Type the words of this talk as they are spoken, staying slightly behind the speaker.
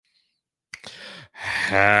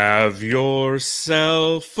Have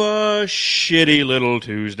yourself a shitty little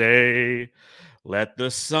Tuesday. Let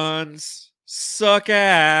the Suns suck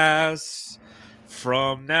ass.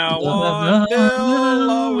 From now on, they'll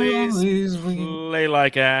always play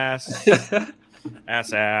like ass.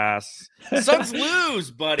 Ass. Suns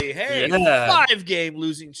lose, buddy. Hey, Yeah. 5-game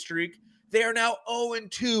losing streak. They are now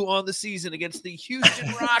 0-2 on the season against the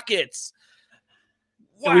Houston Rockets.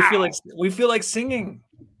 Wow. We feel like singing.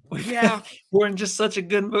 Yeah. We're in just such a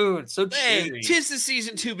good mood. So hey, cheery. 'Tis the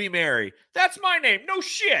season to be merry. That's my name. No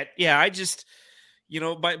shit. Yeah, I just,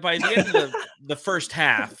 by the end of the first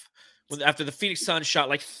half, after the Phoenix Suns shot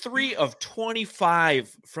like 3 of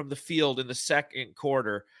 25 from the field in the second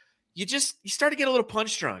quarter, you start to get a little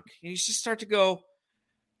punch drunk. You just start to go, what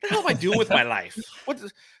the hell am I doing with my life?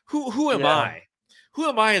 Who am I? Who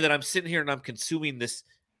am I that I'm sitting here and I'm consuming this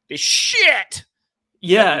shit?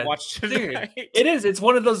 Yeah, dude, it is. It's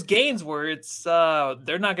one of those games where it's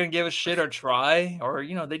they're not going to give a shit or try, or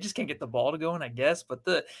they just can't get the ball to go in, I guess. But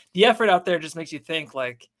the effort out there just makes you think,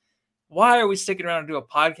 like, why are we sticking around and do a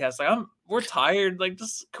podcast? Like, we're tired. Like,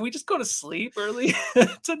 can we just go to sleep early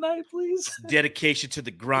tonight, please? Dedication to the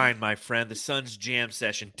grind, my friend. The Suns Jam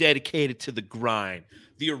Session, dedicated to the grind.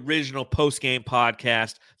 The original post-game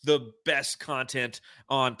podcast, the best content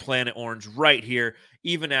on Planet Orange right here,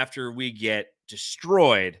 even after we get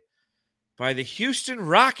destroyed by the Houston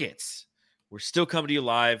Rockets. We're still coming to you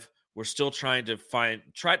live. We're still trying to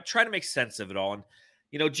try to make sense of it all. And,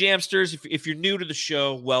 Jamsters, if you're new to the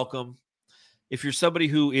show, welcome. If you're somebody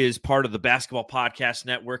who is part of the Basketball Podcast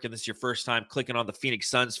Network and this is your first time clicking on the Phoenix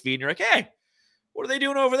Suns feed, and you're like, hey, what are they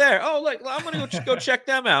doing over there? Oh, look, I'm going to go check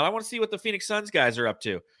them out. I want to see what the Phoenix Suns guys are up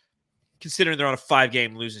to, considering they're on a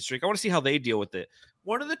 5-game losing streak. I want to see how they deal with it.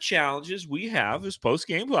 One of the challenges we have as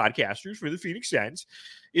post-game podcasters for the Phoenix Suns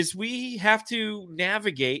is we have to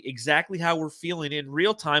navigate exactly how we're feeling in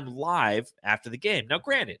real time live after the game. Now,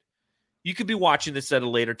 granted, you could be watching this at a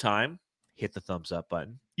later time. Hit the thumbs up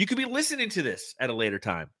button. You could be listening to this at a later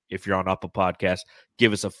time. If you're on Apple Podcast,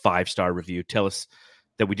 give us a 5-star review. Tell us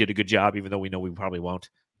that we did a good job, even though we know we probably won't,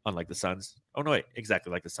 unlike the Suns. Oh, no, wait,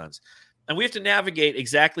 exactly like the Suns. And we have to navigate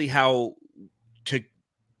exactly how to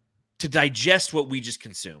digest what we just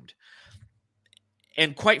consumed.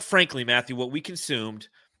 And quite frankly, Matthew, what we consumed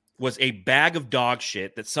was a bag of dog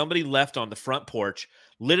shit that somebody left on the front porch,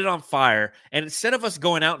 lit it on fire, and instead of us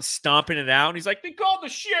going out and stomping it out, and he's like, they called the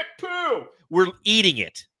shit poo, we're eating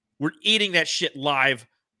it. We're eating that shit live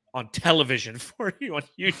on television for you on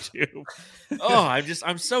YouTube. Oh,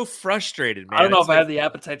 I'm so frustrated, man. I don't know if I have the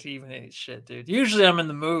appetite to even eat shit, dude. Usually I'm in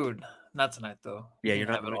the mood. Not tonight, though. Yeah, you're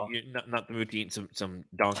not the mood to eat some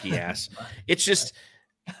donkey ass. It's just,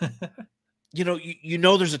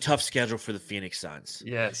 there's a tough schedule for the Phoenix Suns.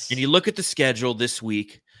 Yes. And you look at the schedule this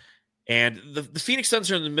week, and the Phoenix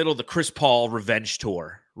Suns are in the middle of the Chris Paul revenge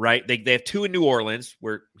tour, right? They have 2 in New Orleans,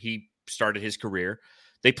 where he started his career.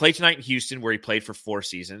 They play tonight in Houston, where he played for 4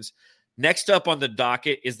 seasons. Next up on the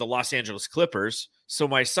docket is the Los Angeles Clippers. So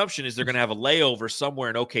my assumption is they're going to have a layover somewhere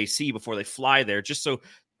in OKC before they fly there, just so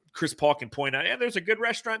Chris Paul can point out, there's a good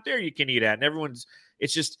restaurant there you can eat at. And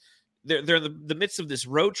it's just, they're in the midst of this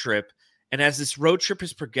road trip. And as this road trip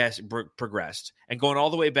has progressed and going all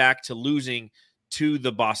the way back to losing to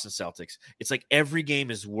the Boston Celtics, it's like every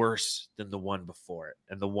game is worse than the one before it,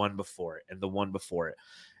 and the one before it, and the one before it.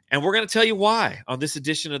 And we're going to tell you why on this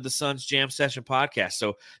edition of the Suns Jam Session podcast.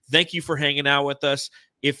 So thank you for hanging out with us.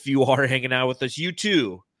 If you are hanging out with us, you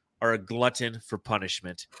too are a glutton for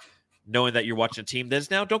punishment, knowing that you're watching a team that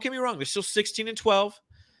is now, don't get me wrong, they're still 16-12.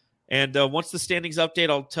 And once the standings update,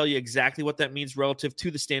 I'll tell you exactly what that means relative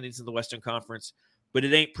to the standings in the Western Conference. But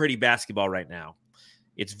it ain't pretty basketball right now.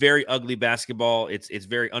 It's very ugly basketball. It's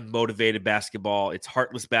very unmotivated basketball. It's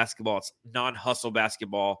heartless basketball. It's non-hustle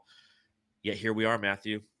basketball. Yet here we are,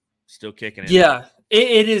 Matthew, still kicking it. Yeah,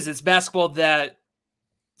 it is. It's basketball that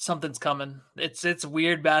something's coming. It's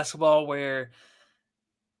weird basketball where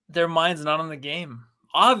their mind's not on the game.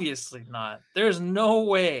 Obviously not. There's no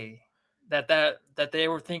way that they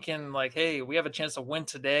were thinking like, hey, we have a chance to win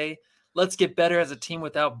today. Let's get better as a team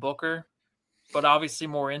without Booker, but obviously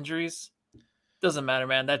more injuries. Doesn't matter,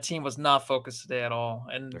 man. That team was not focused today at all,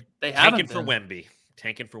 and they haven't been.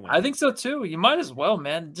 Tanking for Wemby. I think so too. You might as well,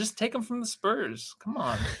 man. Just take them from the Spurs. Come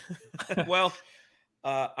on. Well,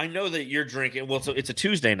 I know that you're drinking. Well, so it's a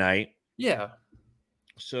Tuesday night. Yeah.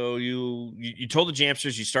 So you told the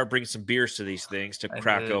Jamsters you start bringing some beers to these things to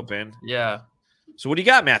crack open. Yeah. So what do you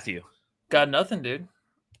got, Matthew? Got nothing, dude.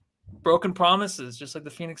 Broken promises, just like the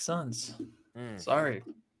Phoenix Suns. Sorry.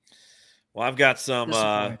 Well, I've got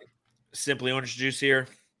some Simply Orange juice here.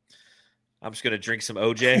 I'm just gonna drink some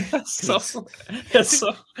OJ.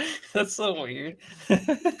 That's so weird.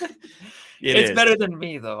 It It's is. better than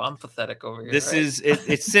me though. I'm pathetic over here. This right? is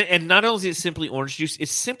it's and not only is it simply orange juice,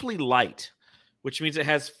 it's simply light, which means it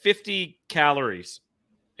has 50 calories.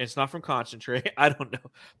 It's not from concentrate. I don't know,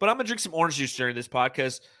 but I'm gonna drink some orange juice during this pod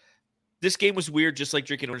because this game was weird, just like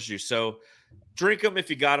drinking orange juice. So drink them if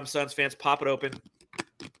you got them, Suns fans. Pop it open.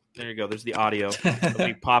 There you go. There's the audio of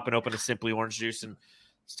me popping open a Simply Orange Juice, and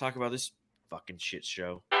let's talk about this fucking shit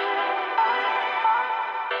show.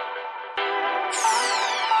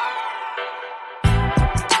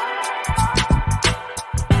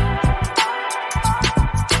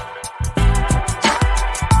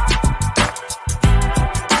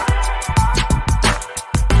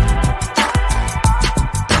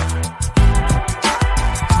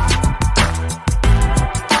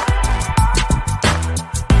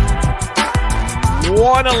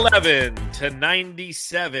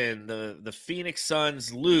 $111-97. The Phoenix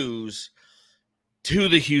Suns lose to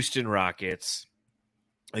the Houston Rockets.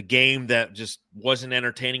 A game that just wasn't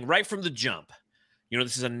entertaining right from the jump. You know,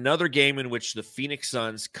 this is another game in which the Phoenix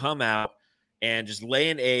Suns come out and just lay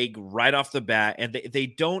an egg right off the bat, and they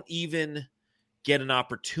don't even get an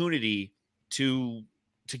opportunity to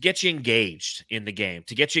get you engaged in the game,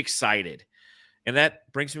 to get you excited. And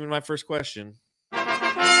that brings me to my first question.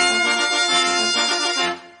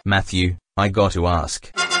 Matthew, I got to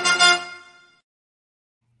ask.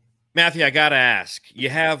 Matthew, I got to ask. You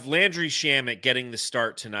have Landry Shamet getting the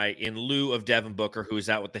start tonight in lieu of Devin Booker, who is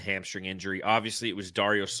out with the hamstring injury. Obviously, it was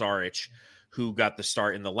Dario Saric who got the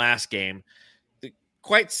start in the last game.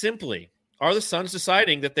 Quite simply, are the Suns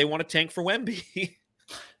deciding that they want to tank for Wemby?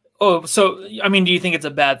 Oh, so, I mean, do you think it's a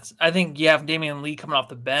bad – I think you have Damian Lee coming off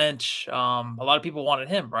the bench. A lot of people wanted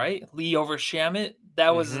him, right? Lee over Shamet.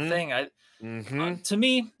 That was the thing. To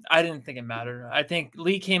me, I didn't think it mattered. I think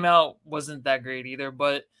Lee came out, wasn't that great either.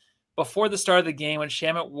 But before the start of the game, when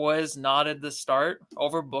Shamet was nodded the start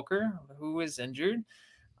over Booker, who was injured,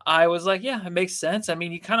 I was like, yeah, it makes sense. I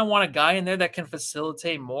mean, you kind of want a guy in there that can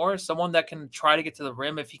facilitate more, someone that can try to get to the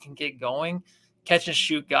rim if he can get going, catch and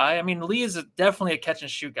shoot guy. I mean, Lee is definitely a catch and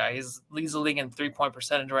shoot guy. He's leads the league in 3-point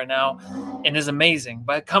percentage right now and is amazing.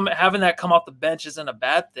 But having that come off the bench isn't a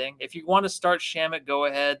bad thing. If you want to start Shamet, go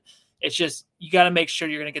ahead. It's just you got to make sure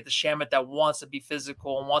you're going to get the Shamet that wants to be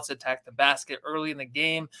physical and wants to attack the basket early in the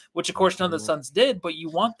game, which, of course, none of the Suns did, but you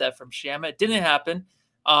want that from Shamet. It didn't happen.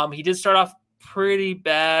 He did start off pretty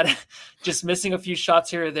bad, just missing a few shots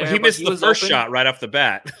here or there. Well, he missed the first shot right off the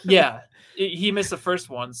bat. Yeah, he missed the first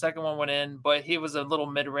one. The second one went in, but he was a little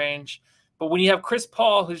mid-range. But when you have Chris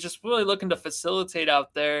Paul, who's just really looking to facilitate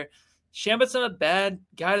out there, Shamet's not a bad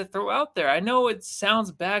guy to throw out there. I know it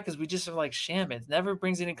sounds bad because we just are like Shamet. It never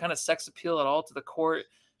brings any kind of sex appeal at all to the court,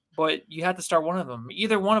 but you have to start one of them.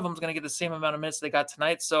 Either one of them is going to get the same amount of minutes they got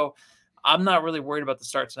tonight. So I'm not really worried about the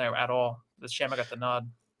start tonight at all. The Shamet got the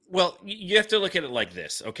nod. Well, you have to look at it like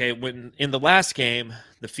this, okay? When in the last game,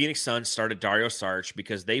 the Phoenix Suns started Dario Saric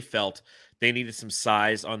because they felt they needed some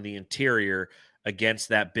size on the interior against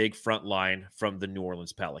that big front line from the New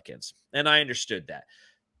Orleans Pelicans. And I understood that.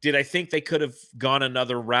 Did I think they could have gone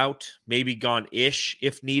another route, maybe gone ish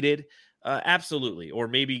if needed? Absolutely. Or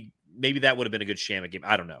maybe that would have been a good Shamet game.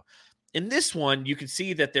 I don't know. In this one, you can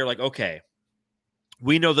see that they're like, okay,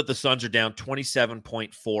 we know that the Suns are down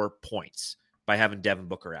 27.4 points by having Devin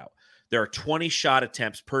Booker out. There are 20 shot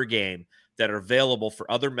attempts per game that are available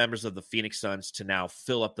for other members of the Phoenix Suns to now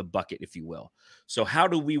fill up the bucket, if you will. So how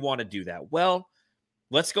do we want to do that? Well,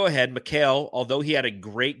 let's go ahead. Mikal, although he had a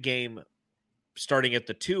great game starting at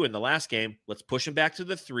the 2 in the last game, let's push him back to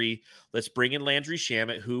the 3. Let's bring in Landry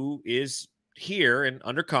Shamet, who is here and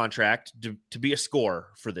under contract to be a scorer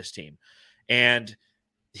for this team. And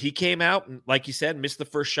he came out and, like you said, missed the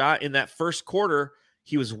first shot. In that first quarter,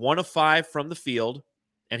 he was 1 of 5 from the field,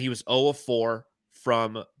 and he was 0 of 4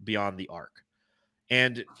 from beyond the arc.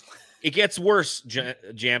 And it gets worse,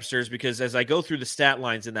 Jamsters, because as I go through the stat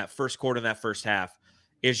lines in that first quarter, in that first half,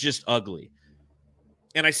 it's just ugly.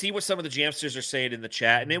 And I see what some of the Jamsters are saying in the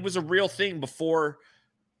chat, and it was a real thing before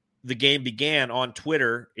the game began on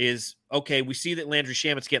Twitter is, okay, we see that Landry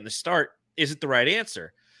Shamet's getting the start. Is it the right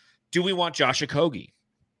answer? Do we want Josh Okogie?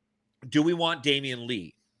 Do we want Damian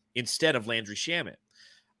Lee instead of Landry Shamet?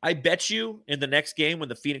 I bet you in the next game when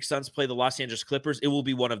the Phoenix Suns play the Los Angeles Clippers, it will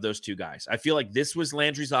be one of those two guys. I feel like this was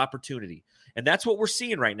Landry's opportunity. And that's what we're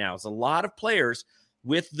seeing right now is a lot of players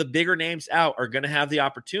with the bigger names out are going to have the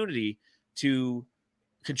opportunity to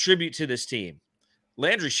contribute to this team.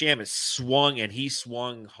 Landry Shamet swung, and he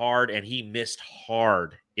swung hard, and he missed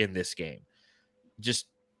hard in this game. Just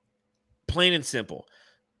plain and simple.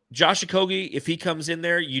 Josh Okogie, if he comes in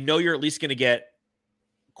there, you're at least going to get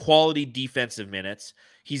quality defensive minutes.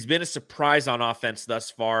 He's been a surprise on offense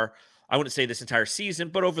thus far. I wouldn't say this entire season,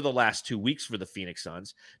 but over the last 2 weeks for the Phoenix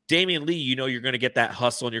Suns. Damian Lee, you're going to get that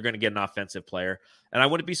hustle and you're going to get an offensive player. And I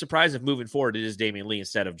wouldn't be surprised if moving forward it is Damian Lee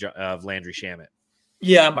instead of Landry Shamet.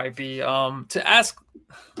 Yeah, it might be. To ask,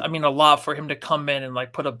 a lot for him to come in and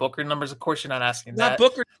like put up Booker numbers. Of course, you're not asking not that.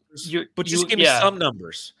 Booker numbers, but just give me some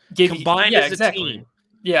numbers. Combined as a team.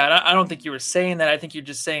 Yeah, I don't think you were saying that. I think you're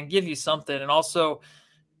just saying give you something. And also,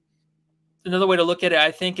 another way to look at it,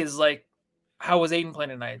 I think, is like, how was Aiden playing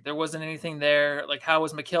tonight? There wasn't anything there. Like, how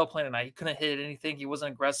was Mikal playing tonight? He couldn't hit anything. He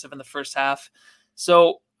wasn't aggressive in the first half.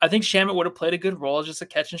 So I think Shamet would have played a good role as just a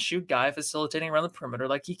catch and shoot guy, facilitating around the perimeter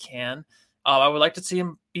like he can. I would like to see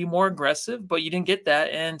him be more aggressive, but you didn't get that.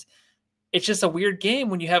 And it's just a weird game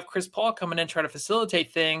when you have Chris Paul coming in trying to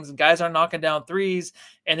facilitate things, and guys are knocking down threes,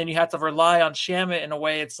 and then you have to rely on Shamet in a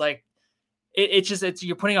way. It's like it's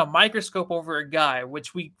you're putting a microscope over a guy,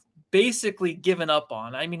 which we basically given up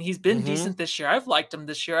on. I mean, he's been decent this year. I've liked him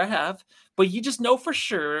this year. I have, but you just know for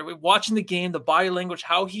sure watching the game, the body language,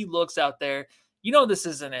 how he looks out there. This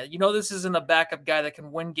isn't it. This isn't a backup guy that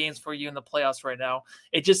can win games for you in the playoffs right now.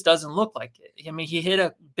 It just doesn't look like it. I mean, he hit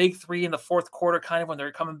a big three in the fourth quarter, kind of when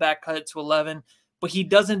they're coming back, cut it to 11, but he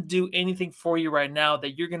doesn't do anything for you right now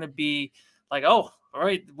that you're going to be like, oh, all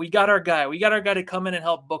right, we got our guy. We got our guy to come in and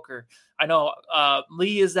help Booker. I know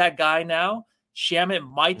Lee is that guy now. Shamet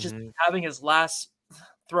might just be having his last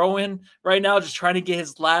throw in right now, just trying to get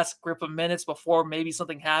his last grip of minutes before maybe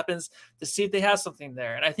something happens to see if they have something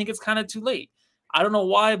there. And I think it's kind of too late. I don't know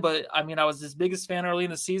why, but I was his biggest fan early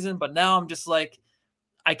in the season, but now I'm just like,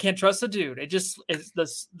 I can't trust the dude. It's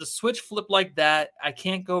the switch flip like that. I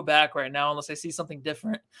can't go back right now unless I see something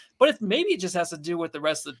different. But if maybe it just has to do with the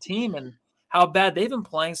rest of the team and how bad they've been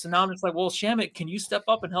playing. So now I'm just like, well, Shamet, can you step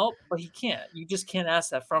up and help? But he can't. You just can't ask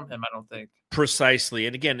that from him, I don't think. Precisely.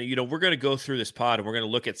 And again, we're going to go through this pod and we're going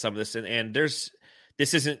to look at some of this. And this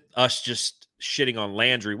isn't us just shitting on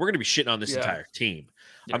Landry. We're going to be shitting on this entire team.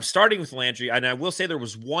 Yeah. I'm starting with Landry, and I will say there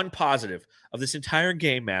was one positive of this entire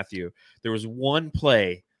game, Matthew. There was one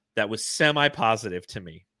play that was semi-positive to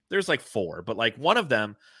me. There's like 4, but like one of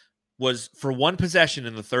them was for one possession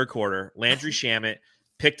in the third quarter, Landry Shamet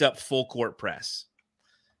picked up full court press.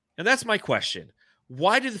 And that's my question.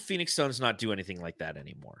 Why do the Phoenix Suns not do anything like that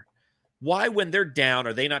anymore? Why, when they're down,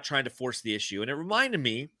 are they not trying to force the issue? And it reminded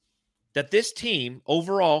me that this team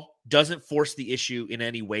overall doesn't force the issue in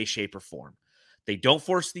any way, shape, or form. They don't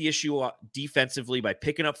force the issue defensively by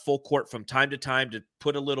picking up full court from time to time to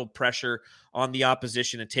put a little pressure on the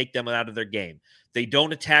opposition and take them out of their game. They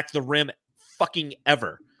don't attack the rim fucking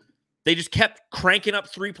ever. They just kept cranking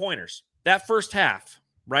up 3-pointers. That first half,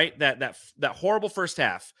 right? That horrible first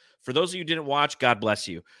half. For those of you who didn't watch, God bless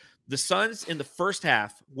you. The Suns in the first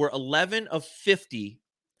half were 11 of 50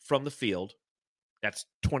 from the field. That's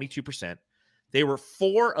 22%. They were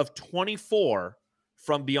 4 of 24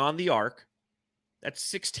 from beyond the arc. That's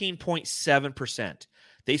 16.7%.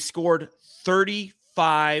 They scored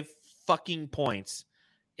 35 fucking points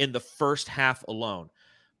in the first half alone.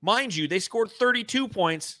 Mind you, they scored 32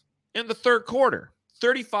 points in the third quarter,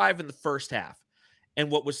 35 in the first half.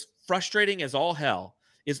 And what was frustrating as all hell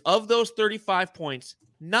is of those 35 points,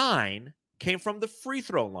 9 came from the free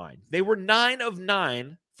throw line. They were 9 of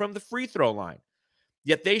 9 from the free throw line.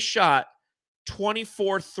 Yet they shot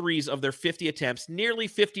 24 threes of their 50 attempts, nearly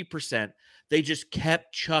 50%. They just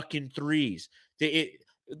kept chucking threes.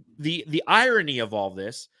 The irony of all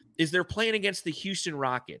this is they're playing against the Houston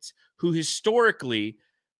Rockets, who historically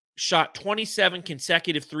shot 27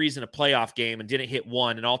 consecutive threes in a playoff game and didn't hit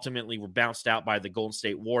one, and ultimately were bounced out by the Golden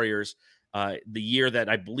State Warriors the year that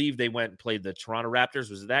I believe they went and played the Toronto Raptors.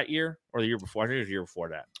 Was it that year or the year before? I think it was the year before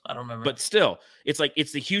that. I don't remember. But still, it's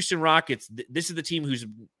the Houston Rockets. This is the team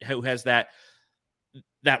who has that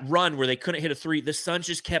run where they couldn't hit a three. The Suns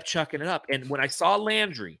just kept chucking it up. And when I saw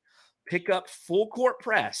Landry pick up full court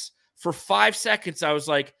press for 5 seconds, I was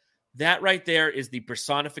like, that right there is the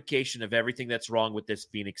personification of everything that's wrong with this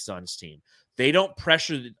Phoenix Suns team. They don't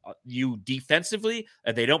pressure you defensively,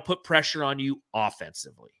 and they don't put pressure on you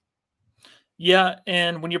offensively. Yeah,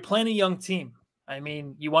 and when you're playing a young team, I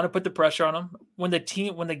mean, you want to put the pressure on them. When the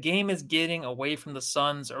game is getting away from the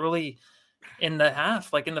Suns early in the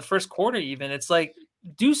half, like in the first quarter even, it's like,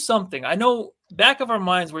 do something. I know back of our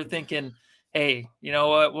minds we're thinking, hey, you know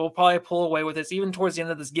what, we'll probably pull away with this. Even towards the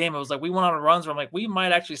end of this game, it was like we went on runs where I'm like, we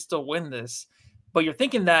might actually still win this. But you're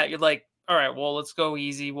thinking that, you're like, all right, well, let's go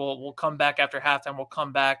easy. We'll come back after halftime. We'll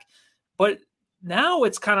come back. But now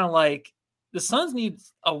it's kind of like the Suns need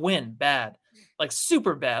a win bad. like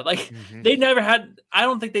super bad. Like Mhm. they never had. I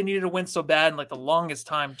don't think they needed to win so bad in like the longest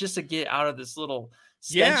time just to get out of this little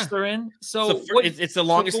stench Yeah. they're in. So So what? it's the So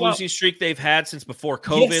longest go out. losing streak they've had since before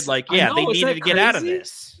COVID. Yes, Like, I yeah, they know. Isn't needed that to get out of crazy?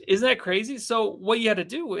 this. Isn't that crazy? So what you had to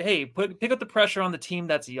do? Hey, pick up the pressure on the team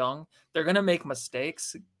that's young. They're gonna make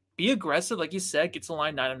mistakes. Be aggressive, like you said. Get to the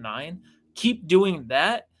line 9-9. Keep doing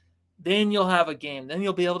that. Then you'll have a game. Then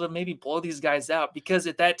you'll be able to maybe blow these guys out. Because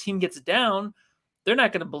if that team gets down, they're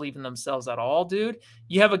not going to believe in themselves at all, dude.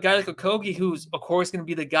 You have a guy like Okogie who's, of course, going to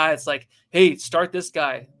be the guy that's like, hey, start this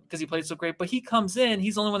guy because he played so great. But he comes in.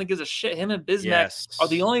 He's the only one that gives a shit. Him and Bismack are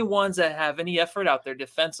the only ones that have any effort out there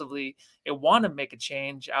defensively and want to make a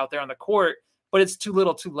change out there on the court. But it's too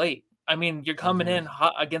little too late. I mean, you're coming in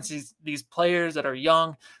hot against these players that are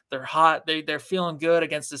young. They're hot. They're feeling good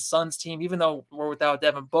against the Suns team, even though we're without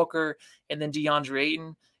Devin Booker and then DeAndre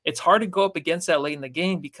Ayton. It's hard to go up against that late in the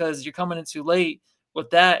game because you're coming in too late with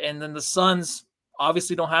that. And then the Suns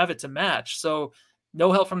obviously don't have it to match. So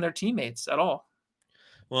no help from their teammates at all.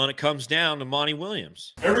 Well, and it comes down to Monty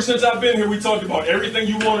Williams. Ever since I've been here, we talked about everything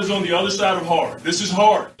you want is on the other side of hard. This is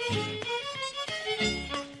hard.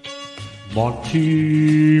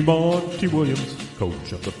 Monty Williams,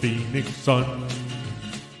 coach of the Phoenix Suns.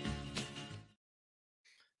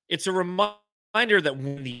 It's a reminder that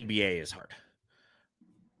winning the NBA is hard.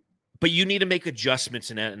 But you need to make adjustments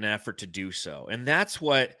in an effort to do so. And that's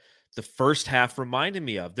what the first half reminded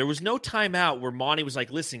me of. There was no timeout where Monty was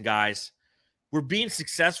like, listen, guys, we're being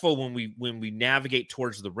successful when we navigate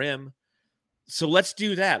towards the rim. So let's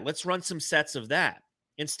do that. Let's run some sets of that.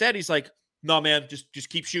 Instead, he's like, no, man, just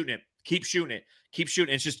keep shooting it. Keep shooting it. Keep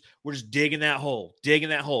shooting. It's just, we're just digging that hole, giving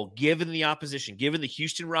the opposition, giving the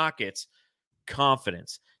Houston Rockets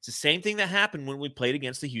confidence. It's the same thing that happened when we played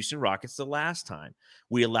against the Houston Rockets the last time.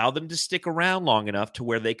 We allowed them to stick around long enough to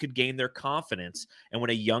where they could gain their confidence. And when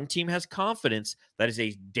a young team has confidence, that is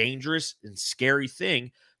a dangerous and scary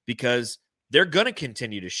thing because they're going to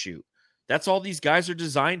continue to shoot. That's all these guys are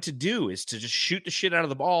designed to do is to just shoot the shit out of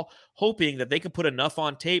the ball, hoping that they can put enough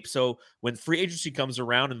on tape so when free agency comes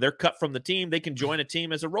around and they're cut from the team, they can join a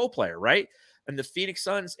team as a role player, right? And the Phoenix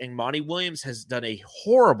Suns and Monty Williams has done a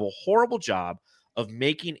horrible, horrible job of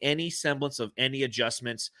making any semblance of any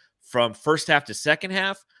adjustments from first half to second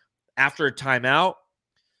half after a timeout.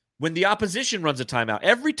 When the opposition runs a timeout,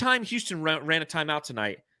 every time Houston ran a timeout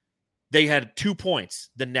tonight, they had 2 points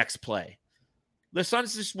the next play. The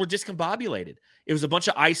Suns just were discombobulated. It was a bunch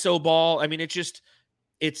of ISO ball. I mean,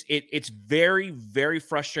 it's very, very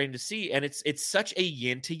frustrating to see. And it's such a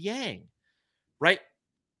yin to yang, right?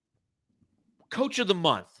 Coach of the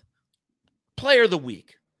month, player of the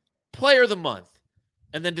week, player of the month.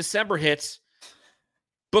 And then December hits,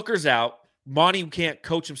 Booker's out. Monty can't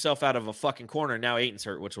coach himself out of a fucking corner. Now Ayton's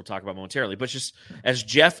hurt, which we'll talk about momentarily. But just as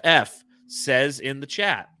Jeff F. says in the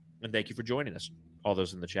chat, and thank you for joining us, all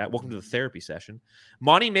those in the chat. Welcome to the therapy session.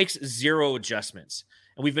 Monty makes 0 adjustments.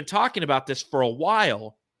 And we've been talking about this for a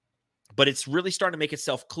while, but it's really starting to make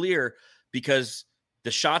itself clear because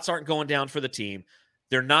the shots aren't going down for the team.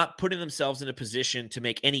 They're not putting themselves in a position to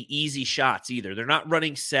make any easy shots either. They're not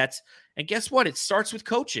running sets. And guess what? It starts with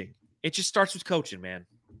coaching. It just starts with coaching, man.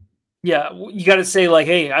 Yeah, you got to say, like,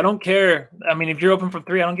 hey, I don't care. I mean, if you're open from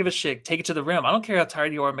 3, I don't give a shit. Take it to the rim. I don't care how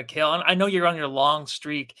tired you are, Mikal. I know you're on your long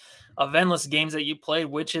streak of endless games that you played,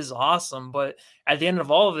 which is awesome. But at the end of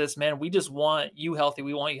all of this, man, we just want you healthy.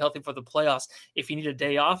 We want you healthy for the playoffs. If you need a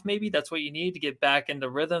day off, maybe that's what you need to get back into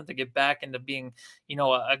rhythm, to get back into being,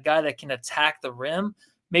 a guy that can attack the rim.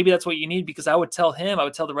 Maybe that's what you need, because I would tell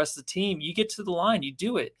the rest of the team, you get to the line, you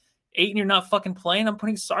do it. Ayton, you're not fucking playing. I'm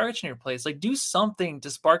putting Saric in your place. Like, do something to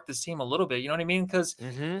spark this team a little bit. You know what I mean? Because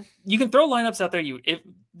you can throw lineups out there. If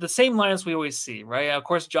the same lineups we always see, right? Of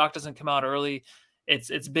course, Jock doesn't come out early.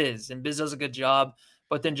 It's Biz, and Biz does a good job.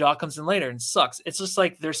 But then Jock comes in later and sucks. It's just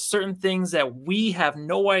like there's certain things that we have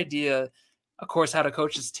no idea, of course, how to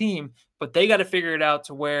coach this team. But they got to figure it out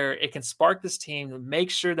to where it can spark this team and make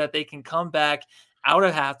sure that they can come back out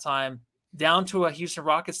of halftime down to a Houston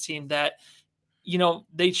Rockets team that,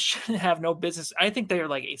 they shouldn't have no business. I think they're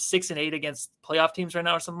like 6-8 against playoff teams right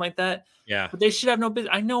now or something like that. Yeah. But they should have no business.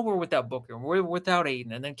 I know we're without Booker. We're without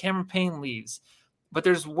Ayton. And then Cameron Payne leaves. But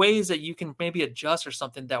there's ways that you can maybe adjust or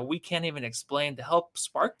something that we can't even explain to help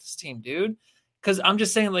spark this team, dude. Because I'm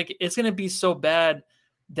just saying, like, it's going to be so bad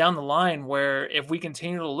down the line where if we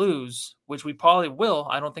continue to lose, which we probably will,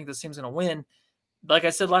 I don't think this team's going to win. Like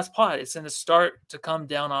I said last pod, it's going to start to come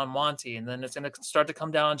down on Monty, and then it's going to start to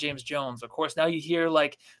come down on James Jones. Of course, now you hear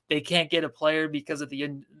like they can't get a player because of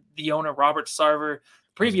the owner, Robert Sarver,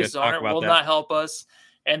 previous owner, will not help us.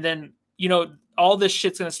 And then, all this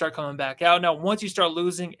shit's going to start coming back out. Now, once you start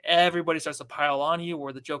losing, everybody starts to pile on you.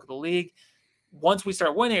 We're the joke of the league. Once we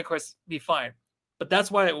start winning, of course, be fine. But that's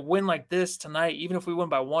why a win like this tonight, even if we win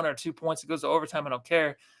by 1 or 2 points, it goes to overtime, I don't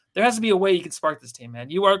care. There has to be a way you can spark this team, man.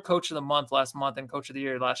 You are coach of the month last month and coach of the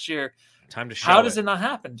year last year. Time to show How does it not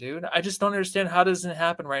happen, dude? I just don't understand how does it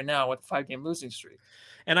happen right now with a 5-game losing streak.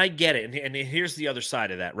 And I get it. And here's the other side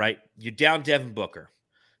of that, right? You're down Devin Booker,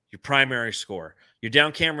 your primary scorer. You're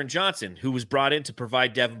down Cameron Johnson, who was brought in to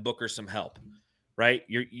provide Devin Booker some help, right?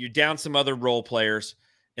 You're down some other role players.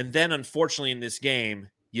 And then, unfortunately, in this game,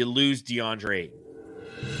 you lose DeAndre Ayton.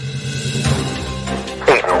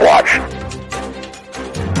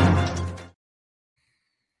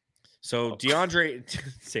 So DeAndre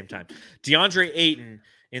Ayton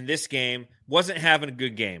in this game wasn't having a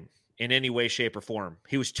good game in any way, shape, or form.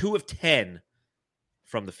 He was 2 of 10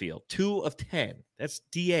 from the field. 2 of 10. That's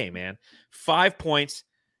DA, man. 5 points,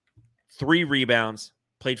 3 rebounds,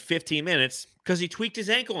 played 15 minutes because he tweaked his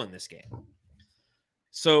ankle in this game.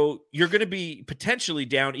 So you're going to be potentially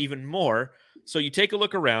down even more. So you take a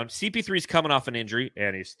look around. CP3's coming off an injury,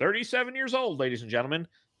 and he's 37 years old, ladies and gentlemen.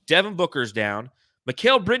 Devin Booker's down.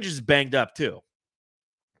 Mikal Bridges is banged up, too.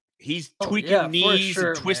 He's tweaking knees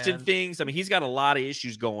and twisting things. I mean, he's got a lot of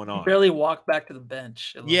issues going on. He barely walked back to the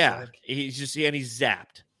bench. Yeah, he's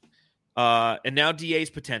zapped. And now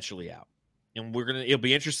DA's potentially out. And it'll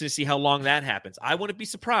be interesting to see how long that happens. I wouldn't be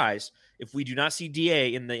surprised if we do not see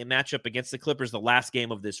DA in the matchup against the Clippers the last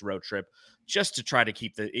game of this road trip, just to try to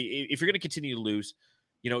keep if you're going to continue to lose,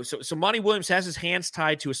 so Monty Williams has his hands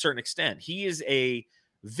tied to a certain extent. He is a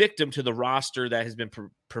victim to the roster that has been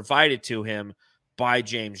provided to him by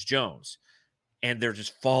James Jones, and they're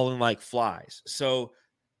just falling like flies. So,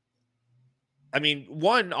 I mean,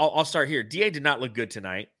 I'll start here. DA did not look good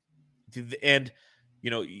tonight. And,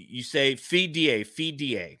 you say, feed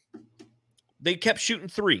DA. They kept shooting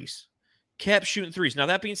threes. Now,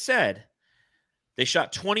 that being said, they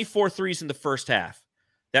shot 24 threes in the first half.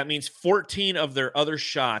 That means 14 of their other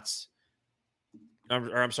shots,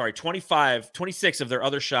 26 of their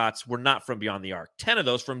other shots were not from beyond the arc. 10 of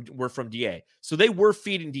those were from DA. So they were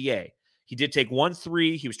feeding DA. He did take 1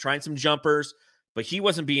 3. He was trying some jumpers, but he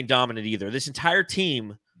wasn't being dominant either. This entire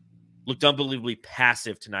team looked unbelievably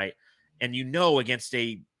passive tonight. And against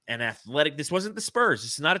an athletic, this wasn't the Spurs.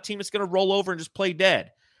 This is not a team that's going to roll over and just play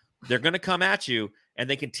dead. They're going to come at you, and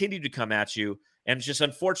they continue to come at you. And it's just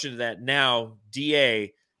unfortunate that now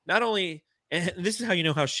DA, not only, and this is how you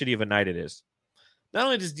know how shitty of a night it is. Not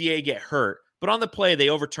only does DA get hurt, but on the play, they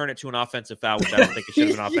overturn it to an offensive foul, which I don't think it should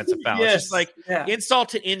have been an offensive foul. Yes. It's just like insult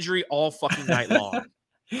to injury all fucking night long.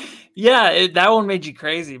 Yeah, that one made you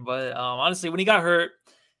crazy. But honestly, when he got hurt,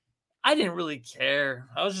 I didn't really care.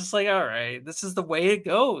 I was just like, all right, this is the way it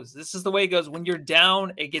goes. When you're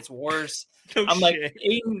down, it gets worse. Like,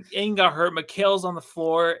 Aiden got hurt. Mikal's on the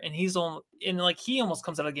floor, and he almost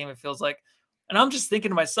comes out of the game, it feels like. And I'm just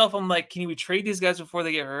thinking to myself, I'm like, can we trade these guys before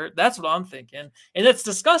they get hurt? That's what I'm thinking. And that's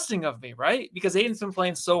disgusting of me, right? Because Aiden's been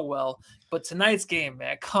playing so well. But tonight's game,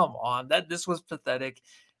 man, come on. This was pathetic.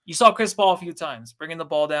 You saw Chris Paul a few times, bringing the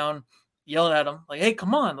ball down, yelling at him, like, hey,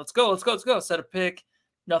 come on, let's go. Set a pick.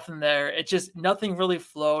 Nothing there. Nothing really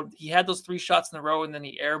flowed. He had those 3 shots in a row, and then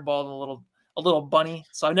he airballed a little bunny.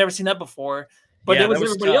 So I've never seen that before. But it was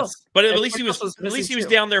everybody else. But at least he was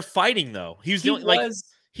down there fighting, though. He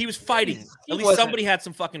was fighting. At least somebody had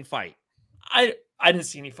some fucking fight. I didn't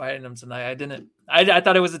see any fight in him tonight. I didn't. I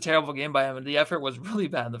thought it was a terrible game by him, and the effort was really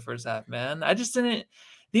bad in the first half, man. I just didn't.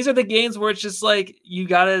 These are the games where it's just like you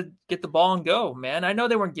gotta get the ball and go, man. I know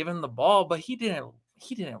they weren't giving him the ball, but he didn't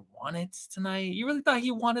want it tonight. You really thought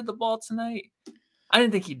he wanted the ball tonight? I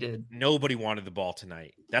didn't think he did. Nobody wanted the ball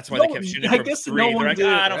tonight. That's why they kept shooting from 3. They're like,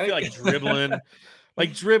 I don't feel like dribbling.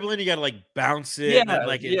 Like dribbling, you gotta like bounce it. Yeah, and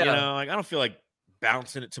like I don't feel like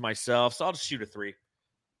bouncing it to myself, so I'll just shoot a 3.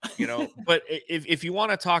 But if you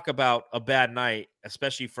want to talk about a bad night,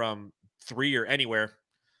 especially from 3 or anywhere,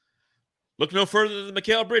 look no further than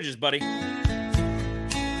Mikal Bridges, buddy.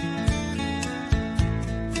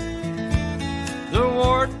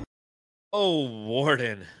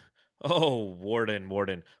 Warden.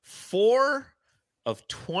 4 of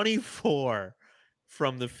 24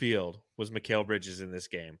 from the field was Mikal Bridges in this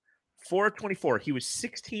game. 4 of 24. He was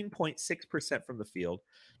 16.6% from the field,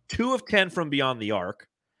 2 of 10 from beyond the arc,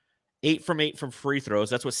 8 from 8 from free throws.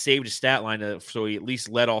 That's what saved his stat line. So he at least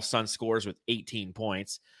led all Sun scores with 18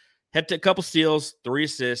 points. Had a couple steals, 3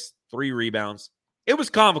 assists, 3 rebounds. It was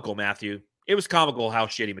comical, Matthew. It was comical how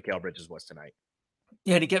shitty Mikal Bridges was tonight.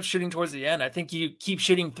 Yeah, and he kept shooting towards the end. I think you keep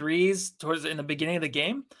shooting threes in the beginning of the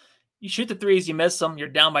game, you shoot the threes, you miss them, you're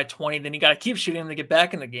down by 20, then you got to keep shooting them to get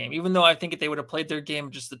back in the game. Even though I think if they would have played their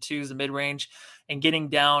game, just the twos, the mid-range, and getting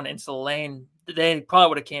down into the lane, they probably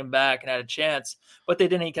would have came back and had a chance. But they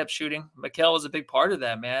didn't. He kept shooting. Mikal was a big part of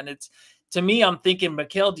that, man. To me, I'm thinking,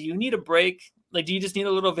 Mikal, do you need a break? Like, do you just need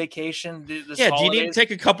a little vacation? Do you need to take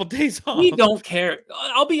a couple days off? We don't care.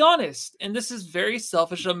 I'll be honest, and this is very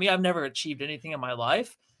selfish of me. I've never achieved anything in my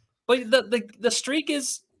life, but the streak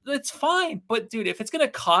it's fine. But dude, if it's gonna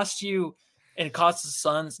cost you and it costs the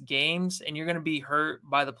Suns games, and you're gonna be hurt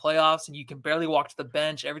by the playoffs, and you can barely walk to the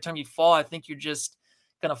bench every time you fall, I think you're just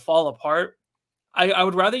gonna fall apart. I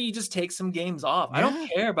would rather you just take some games off. Yeah. I don't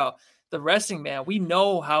care about the resting, man. We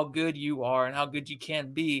know how good you are and how good you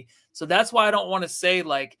can be. So that's why I don't want to say,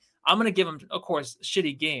 like, I'm going to give him, of course, a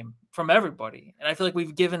shitty game from everybody. And I feel like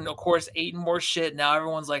we've given, of course, Ayton more shit. Now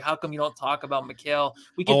everyone's like, how come you don't talk about Mikal?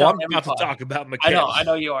 We get I'm about to talk about Mikal. I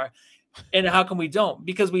know you are. And how come we don't?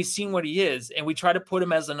 Because we've seen what he is, and we try to put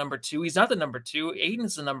him as the number 2. He's not the number 2.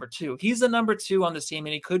 Ayton's the number 2. He's the number 2 on this team,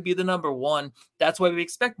 and he could be the number 1. That's why we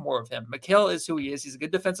expect more of him. Mikal is who he is. He's a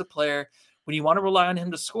good defensive player. When you want to rely on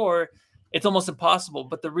him to score, it's almost impossible.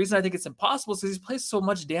 But the reason I think it's impossible is because he plays so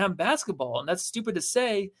much damn basketball, and that's stupid to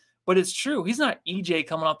say, but it's true. He's not EJ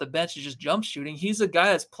coming off the bench and just jump shooting. He's a guy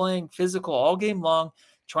that's playing physical all game long,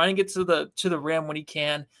 trying to get to the rim when he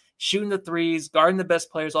can, shooting the threes, guarding the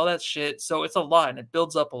best players, all that shit. So it's a lot, and it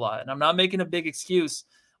builds up a lot. And I'm not making a big excuse.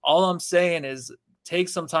 All I'm saying is take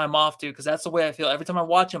some time off, dude, because that's the way I feel. Every time I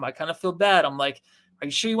watch him, I kind of feel bad. I'm like, are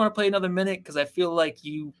you sure you want to play another minute? Because I feel like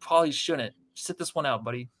you probably shouldn't. Sit this one out,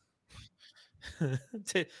 buddy.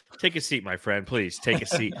 Take a seat, my friend. Please take a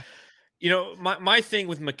seat. My thing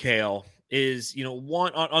with Mikal is,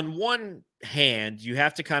 on one hand, you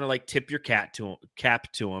have to kind of like tip your cap to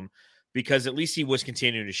him, because at least he was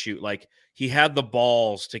continuing to shoot. Like, he had the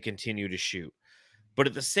balls to continue to shoot. But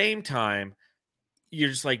at the same time, you're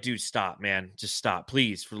just like, dude, stop, man. Just stop.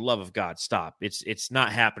 Please, for the love of God, stop. It's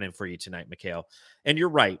not happening for you tonight, Mikal. And you're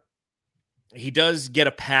right. He does get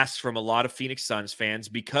a pass from a lot of Phoenix Suns fans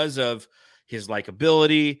because of his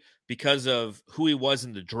likability, because of who he was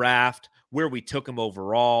in the draft, where we took him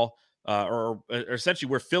overall, or essentially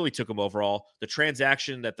where Philly took him overall, the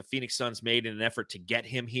transaction that the Phoenix Suns made in an effort to get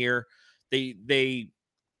him here. He's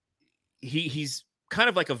kind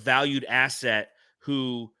of like a valued asset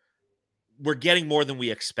who we're getting more than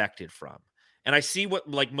we expected from. And I see what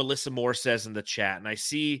like Melissa Moore says in the chat, and I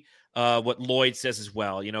see what Lloyd says as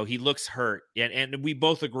well. He looks hurt, and we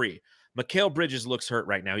both agree. Mikal Bridges looks hurt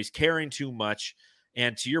right now. He's carrying too much.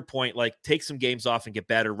 And to your point, like, take some games off and get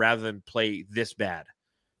better rather than play this bad.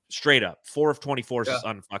 Straight up. 4 of 24 is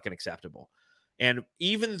unfucking acceptable. And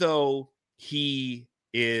even though he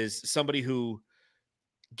is somebody who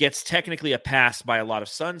gets technically a pass by a lot of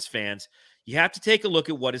Suns fans, you have to take a look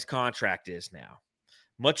at what his contract is now.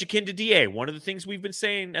 Much akin to DA. One of the things we've been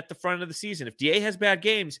saying at the front of the season, if DA has bad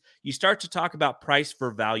games, you start to talk about price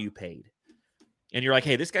for value paid. And you're like,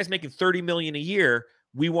 hey, this guy's making $30 million a year.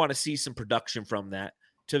 We want to see some production from that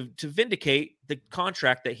to vindicate the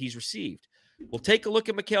contract that he's received. Well, take a look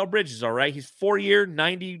at Mikal Bridges, all right? He's 4-year,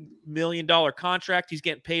 $90 million contract. He's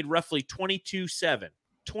getting paid roughly $22.7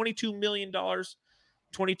 million,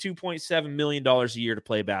 $22.7 million a year to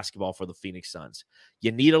play basketball for the Phoenix Suns.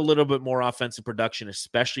 You need a little bit more offensive production,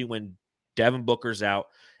 especially when Devin Booker's out.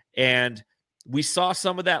 And we saw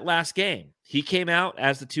some of that last game. He came out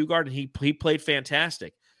as the 2 guard, and he played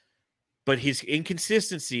fantastic. But his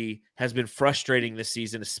inconsistency has been frustrating this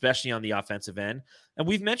season, especially on the offensive end. And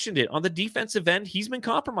we've mentioned it. On the defensive end, he's been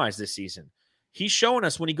compromised this season. He's showing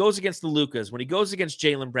us when he goes against the Lucas, when he goes against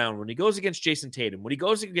Jaylen Brown, when he goes against Jason Tatum, when he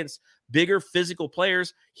goes against bigger physical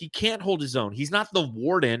players, he can't hold his own. He's not the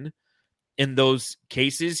Warden in those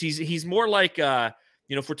cases. He's more like,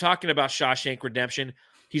 if we're talking about Shawshank Redemption,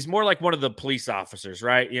 he's more like one of the police officers,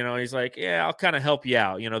 right? He's like, yeah, I'll kind of help you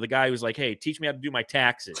out. The guy who's like, hey, teach me how to do my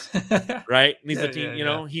taxes, right?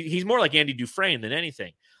 And he's more like Andy Dufresne than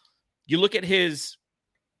anything. You look at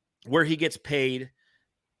where he gets paid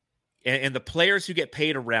and the players who get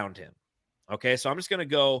paid around him. Okay, so I'm just going to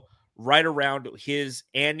go right around his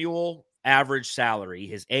annual average salary,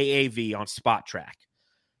 his AAV on Spot Track.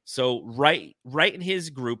 So right in his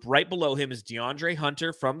group, right below him is DeAndre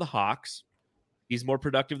Hunter from the Hawks. He's more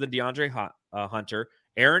productive than DeAndre Hunter,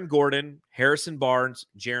 Aaron Gordon, Harrison Barnes,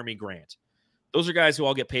 Jeremy Grant. Those are guys who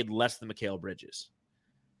all get paid less than Mikal Bridges.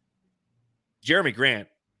 Jeremy Grant,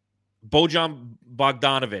 Bojan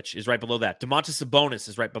Bogdanovic is right below that. Domantas Sabonis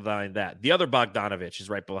is right behind that. The other Bogdanovic is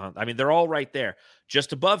right behind. I mean, they're all right there.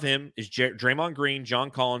 Just above him is Draymond Green, John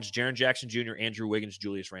Collins, Jaren Jackson Jr., Andrew Wiggins,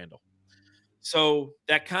 Julius Randle. So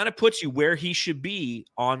that kind of puts you where he should be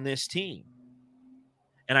on this team.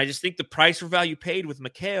 And I just think the price for value paid with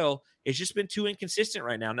Mikal has just been too inconsistent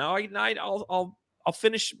right now. Now I'll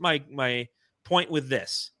finish my point with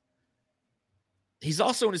this. He's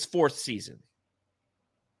also in his 4th season.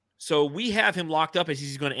 So we have him locked up as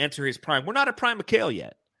he's going to enter his prime. We're not at prime Mikal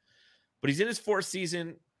yet, but he's in his 4th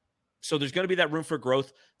season. So there's going to be that room for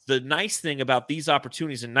growth. The nice thing about these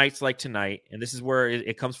opportunities and nights like tonight, and this is where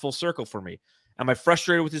it comes full circle for me. Am I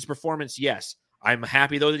frustrated with his performance? Yes. I'm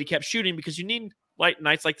happy, though, that he kept shooting, because you need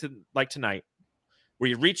nights like tonight where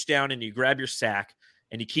you reach down and you grab your sack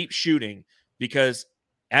and you keep shooting, because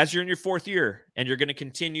as you're in your 4th year and you're going to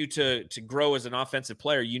continue to grow as an offensive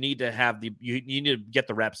player, you need to have you need to get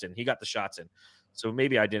the reps in. He got the shots in. So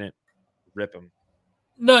maybe I didn't rip him.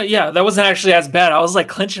 No, yeah, that wasn't actually as bad. I was like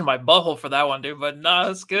clenching my butthole for that one, dude. But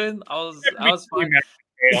no, it's good. I was fine.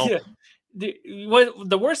 Yeah.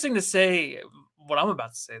 The worst thing to say, what I'm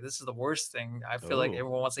about to say, this is the worst thing. I feel like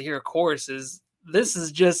everyone wants to hear, of course, is this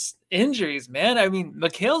is just injuries, man. I mean,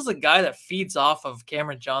 Mikal's the guy that feeds off of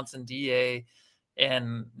Cameron Johnson, DA,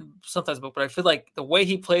 and sometimes, but I feel like the way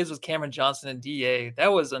he plays with Cameron Johnson and DA,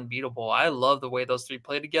 that was unbeatable. I love the way those 3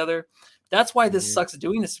 play together. That's why this sucks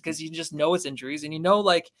doing this, because you just know it's injuries, and you know,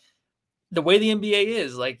 like, the way the NBA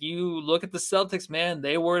is, like, you look at the Celtics, man,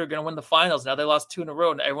 they were going to win the finals. Now they lost 2 in a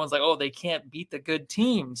row, and everyone's like, oh, they can't beat the good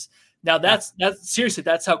teams. Now that's seriously,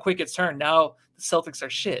 that's how quick it's turned. Now the Celtics are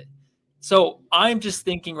shit. So I'm just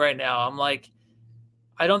thinking right now, I'm like,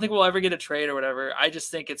 I don't think we'll ever get a trade or whatever. I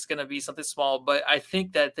just think it's going to be something small, but I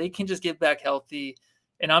think that they can just get back healthy.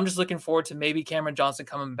 And I'm just looking forward to maybe Cameron Johnson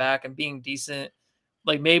coming back and being decent.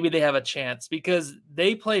 Like, maybe they have a chance, because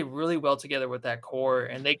they play really well together with that core,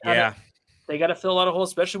 and they got to fill a lot of holes,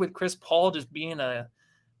 especially with Chris Paul just being a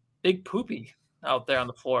big poopy out there on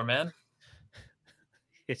the floor, man.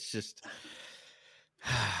 It's just,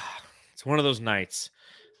 it's one of those nights.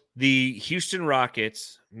 The Houston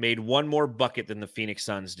Rockets made one more bucket than the Phoenix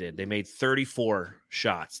Suns did. They made 34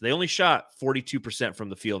 shots. They only shot 42% from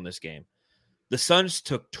the field in this game. The Suns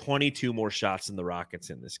took 22 more shots than the Rockets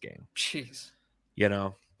in this game. Jeez. You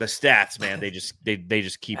know, the stats, man, they just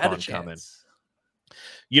keep on coming.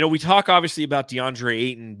 You know, we talk obviously about DeAndre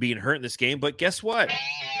Ayton being hurt in this game, but guess what?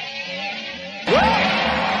 Here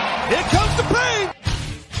comes the pain.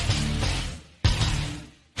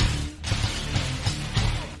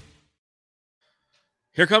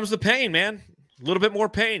 Here comes the pain, man. A little bit more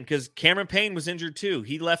pain, because Cameron Payne was injured too.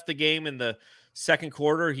 He left the game in the 2nd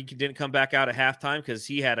quarter. He didn't come back out at halftime because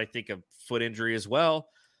he had, I think, a foot injury as well.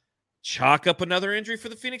 Chalk up another injury for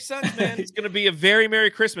the Phoenix Suns, man. It's going to be a very Merry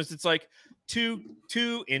Christmas. It's like two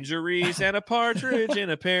injuries and a partridge in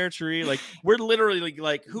a pear tree. Like, we're literally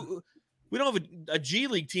like who? We don't have a G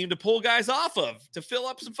League team to pull guys off of to fill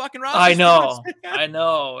up some fucking rosters. I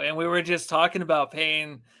know. And we were just talking about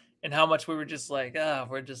Payne and how much we were just like,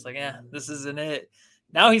 this isn't it.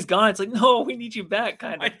 Now he's gone. It's like, no, we need you back,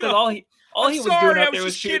 kind of. Because all he was doing out there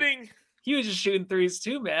was shooting. He was just shooting threes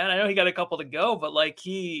too, man. I know he got a couple to go, but like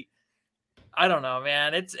I don't know,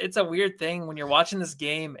 man. It's a weird thing when you're watching this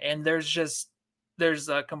game and there's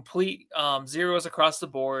a complete zeros across the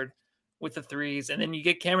board with the threes, and then you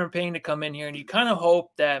get Cameron Payne to come in here, and you kind of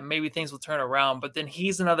hope that maybe things will turn around, but then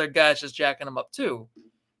he's another guy that's just jacking them up too.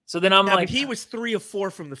 So then I'm like, he was 3 of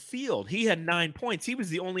 4 from the field. He had 9 points. He was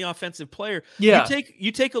the only offensive player. Yeah.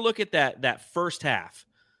 You take a look at that first half.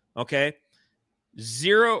 Okay.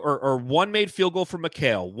 0 or 1 made field goal from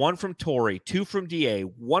Mikal, 1 from Torrey, 2 from DA,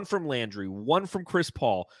 1 from Landry, 1 from Chris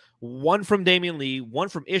Paul, 1 from Damian Lee, 1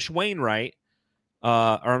 from Ish Wainwright.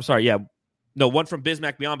 1 from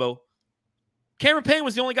Bismack Biyombo. Cameron Payne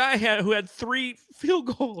was the only guy who had 3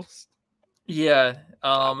 field goals. Yeah.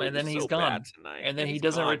 And then he's gone. And then he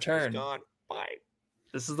doesn't return. He's gone. Bye.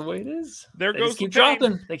 This is the way it is. There goes keep the pain.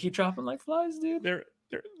 dropping. They keep dropping like flies, dude.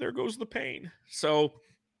 There goes the pain. So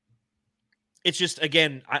it's just,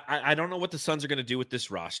 again, I don't know what the Suns are going to do with this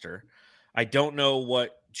roster. I don't know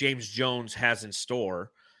what James Jones has in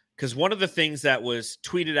store, because one of the things that was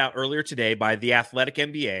tweeted out earlier today by the Athletic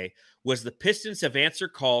NBA was the Pistons have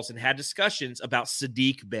answered calls and had discussions about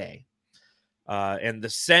Saddiq Bey. And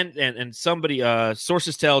somebody,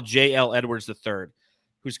 sources tell J.L. Edwards III,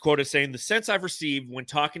 who's quoted saying, the sense I've received when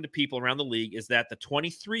talking to people around the league is that the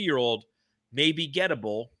 23-year-old may be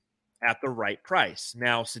gettable at the right price.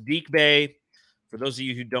 Now, Saddiq Bey, for those of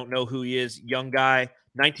you who don't know who he is, young guy,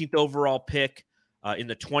 19th overall pick in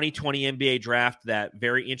the 2020 NBA draft, that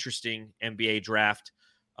very interesting NBA draft.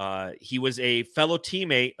 He was a fellow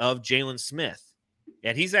teammate of Jalen Smith.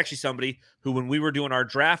 And he's actually somebody who, when we were doing our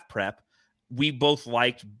draft prep, we both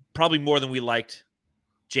liked probably more than we liked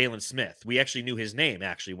Jalen Smith. We actually knew his name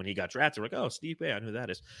actually when he got drafted. We're like, oh, Steve Bay, I know who that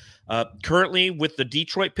is. Currently with the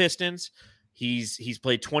Detroit Pistons, he's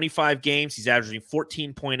played 25 games. He's averaging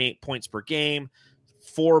 14.8 points per game,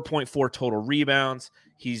 4.4 total rebounds.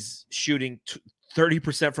 He's shooting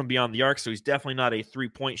 30% from beyond the arc, so he's definitely not a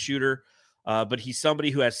 3-point shooter. But he's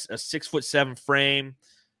somebody who has a 6'7" frame,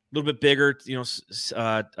 a little bit bigger,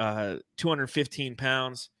 215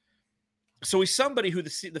 pounds. So he's somebody who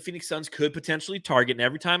the Phoenix Suns could potentially target, and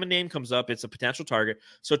every time a name comes up, it's a potential target.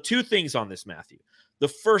 So 2 things on this, Matthew. The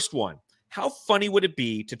first one, how funny would it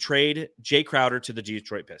be to trade Jay Crowder to the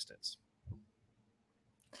Detroit Pistons?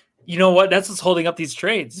 You know what? That's what's holding up these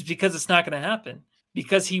trades, is because it's not going to happen,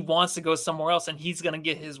 because he wants to go somewhere else and he's going to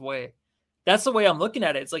get his way. That's the way I'm looking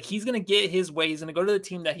at it. It's like he's going to get his way. He's going to go to the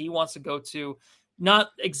team that he wants to go to. Not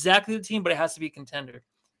exactly the team, but it has to be a contender.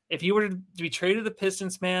 If he were to be traded to the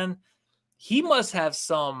Pistons, man, he must have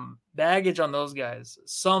some baggage on those guys.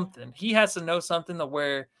 Something. He has to know something to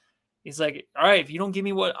where he's like, all right, if you don't give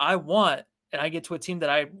me what I want and I get to a team that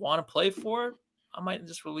I want to play for, I might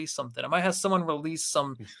just release something. I might have someone release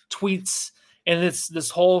some tweets, and it's this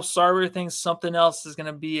whole Sarver thing, something else is going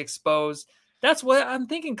to be exposed. That's what I'm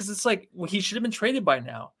thinking, because it's like, well, he should have been traded by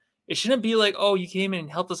now. It shouldn't be like, oh, you came in and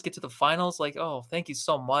helped us get to the finals. Like, oh, thank you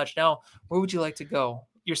so much. Now, where would you like to go?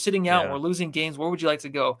 You're sitting out. Yeah. We're losing games. Where would you like to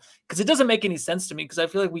go? Because it doesn't make any sense to me, because I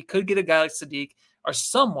feel like we could get a guy like Sadiq or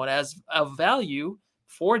someone as a value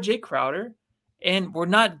for Jay Crowder, and we're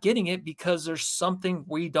not getting it because there's something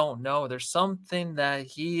we don't know. There's something that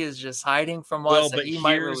he is just hiding from us that he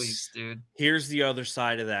might release, dude. Here's the other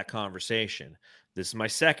side of that conversation. This is my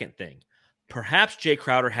second thing. Perhaps Jay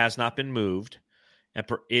Crowder has not been moved, and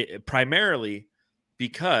primarily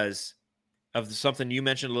because of something you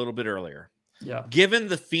mentioned a little bit earlier. Yeah. Given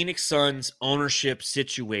the Phoenix Suns ownership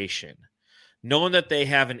situation, knowing that they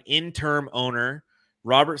have an interim owner,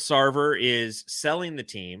 Robert Sarver is selling the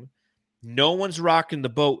team, no one's rocking the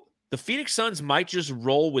boat, the Phoenix Suns might just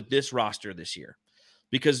roll with this roster this year,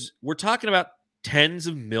 because we're talking about tens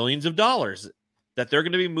of millions of dollars that they're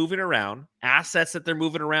going to be moving around, assets that they're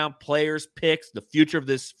moving around, players, picks, the future of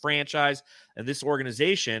this franchise and this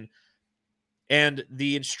organization. And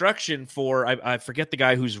the instruction for, I forget the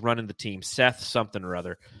guy who's running the team, Seth something or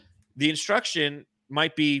other. The instruction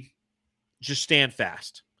might be just stand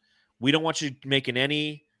fast. We don't want you making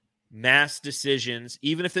any mass decisions,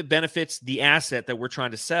 even if it benefits the asset that we're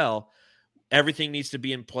trying to sell. Everything needs to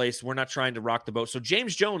be in place. We're not trying to rock the boat. So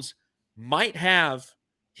James Jones might have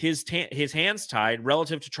his hands tied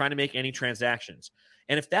relative to trying to make any transactions.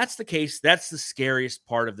 And if that's the case, that's the scariest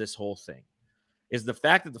part of this whole thing, is the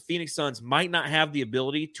fact that the Phoenix Suns might not have the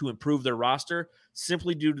ability to improve their roster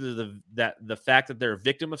simply due to the fact that they're a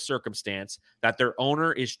victim of circumstance, that their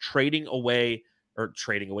owner is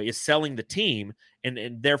is selling the team,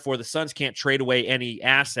 and therefore the Suns can't trade away any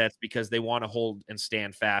assets because they want to hold and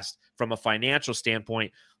stand fast from a financial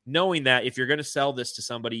standpoint, knowing that if you're going to sell this to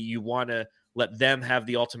somebody, you want to let them have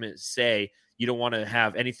the ultimate say. You don't want to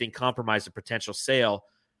have anything compromise a potential sale.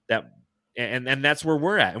 And that's where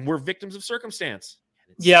we're at, and we're victims of circumstance.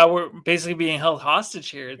 Yeah, we're basically being held hostage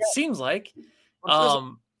here. It seems like.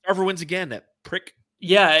 Sarver wins again, that prick.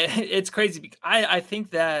 Yeah, it's crazy. I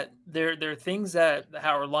think that there are things that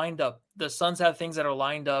are lined up. The Suns have things that are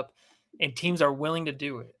lined up, and teams are willing to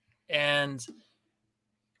do it. And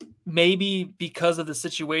maybe because of the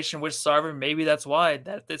situation with Sarver, maybe that's why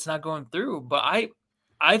that it's not going through. But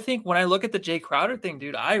I think when I look at the Jay Crowder thing,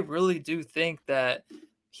 dude, I really do think that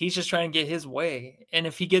he's just trying to get his way. And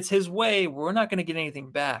if he gets his way, we're not going to get anything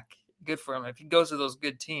back. Good for him. If he goes to those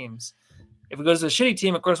good teams. If he goes to a shitty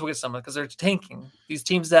team, of course we'll get someone, because they're tanking. These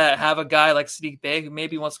teams that have a guy like Sadiq Bey who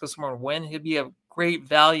maybe wants to go somewhere and win, he'd be a great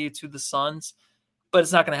value to the Suns. But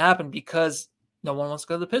it's not going to happen because no one wants to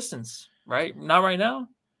go to the Pistons, right? Not right now.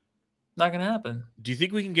 Not going to happen. Do you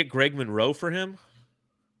think we can get Greg Monroe for him?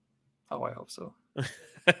 Oh, I hope so.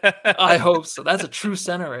 I hope so. That's a true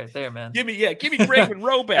center right there, man. Give me Greg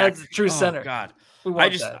Monroe back. That's a true center. God,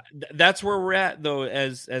 that. That's where we're at though,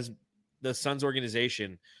 as the Suns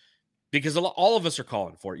organization, because all of us are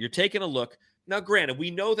calling for it. You're taking a look now. Granted,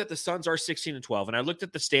 we know that the Suns are 16-12, and I looked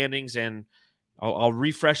at the standings, and I'll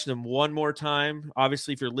refresh them one more time.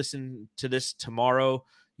 Obviously, if you're listening to this tomorrow,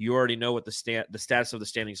 you already know what the status of the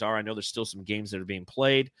standings are. I know there's still some games that are being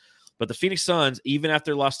played. But the Phoenix Suns, even after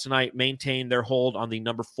their loss tonight, maintain their hold on the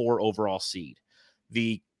number 4 overall seed.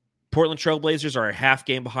 The Portland Trailblazers are a half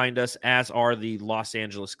game behind us, as are the Los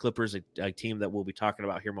Angeles Clippers, a team that we'll be talking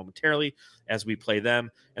about here momentarily as we play them.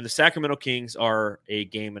 And the Sacramento Kings are a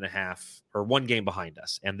game and a half, or 1 game behind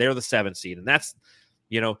us, and they're the 7th seed. And that's,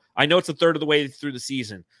 I know it's a third of the way through the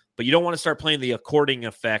season, But you don't want to start playing the according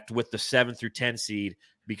effect with the 7 through 10 seed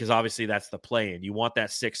because obviously that's the play-in. You want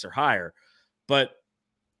that 6 or higher. But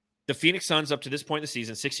the Phoenix Suns up to this point in the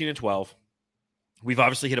season, 16-12. We've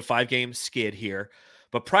obviously hit a 5-game skid here.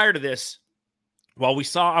 But prior to this, while we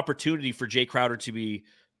saw opportunity for Jay Crowder to be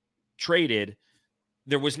traded,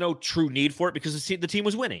 there was no true need for it because the team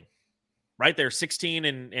was winning. Right? They're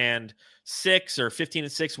 16-6 or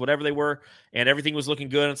 15-6, whatever they were, and everything was looking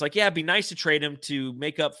good. And it's like, yeah, it'd be nice to trade him to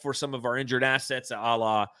make up for some of our injured assets, a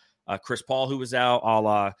la Chris Paul, who was out, a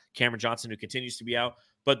la Cameron Johnson, who continues to be out.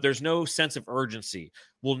 But there's no sense of urgency.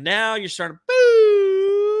 Well, now you're starting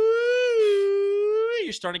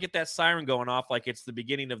you're starting to get that siren going off like it's the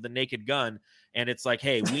beginning of the Naked Gun, and it's like,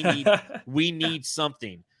 hey, we need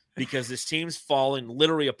something because this team's falling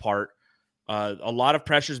literally apart. A lot of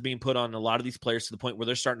pressure is being put on a lot of these players to the point where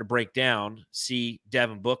they're starting to break down. See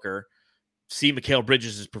Devin Booker, see Mikal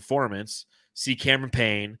Bridges' performance, see Cameron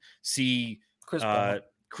Payne, see Chris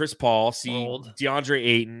Paul, see DeAndre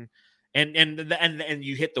Ayton, and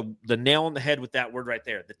you hit the nail on the head with that word right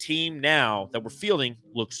there. The team now that we're fielding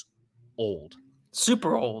looks old.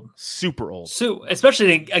 Super old. So,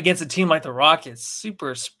 especially against a team like the Rockets,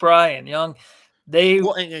 super spry and young. They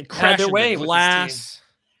had their way with this team.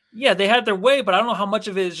 Yeah, they had their way, but I don't know how much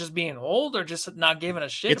of it is just being old or just not giving a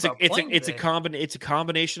shit. It's a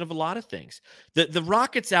combination of a lot of things. The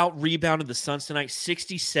Rockets out rebounded the Suns tonight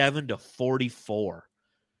 67-44.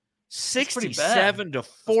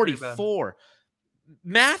 67-44.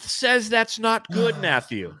 Math says that's not good,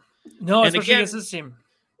 Matthew. No, especially against this team.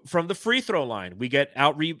 From the free throw line, we get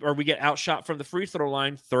outshot from the free throw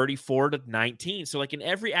line 34-19. So like in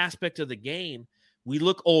every aspect of the game, we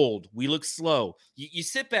look old. We look slow. You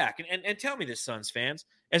sit back and tell me this, Suns fans,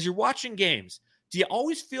 as you're watching games, do you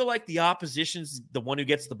always feel like the opposition's the one who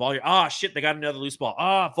gets the ball? Shit, they got another loose ball.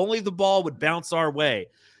 If only the ball would bounce our way.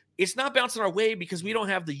 It's not bouncing our way because we don't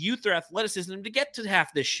have the youth or athleticism to get to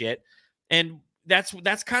half this shit. And that's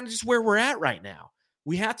kind of just where we're at right now.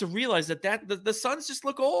 We have to realize that the Suns just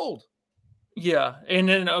look old. Yeah. And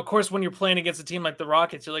then, of course, when you're playing against a team like the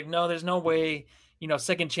Rockets, you're like, no, there's no way –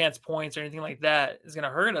 second chance points or anything like that is going to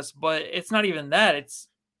hurt us. But it's not even that. It's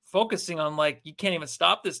focusing on like, you can't even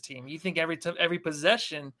stop this team. You think every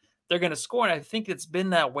possession they're going to score. And I think it's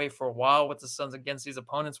been that way for a while with the Suns against these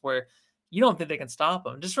opponents where you don't think they can stop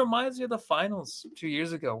them. It just reminds you of the finals 2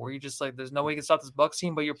 years ago where you're just like, there's no way you can stop this Bucks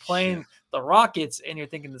team, but you're playing the Rockets and you're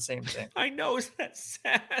thinking the same thing. I know. Isn't that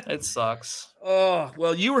sad? It sucks. Oh,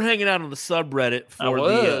 well, you were hanging out on the subreddit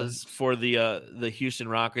for the Houston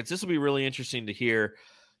Rockets. This will be really interesting to hear.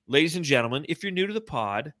 Ladies and gentlemen, if you're new to the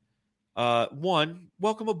pod, 1,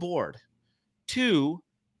 welcome aboard. 2,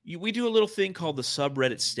 we do a little thing called the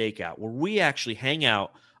subreddit stakeout where we actually hang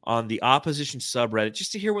out on the opposition subreddit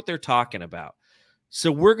just to hear what they're talking about.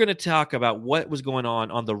 So we're going to talk about what was going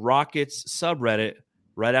on the Rockets subreddit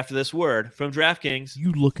right after this word from DraftKings.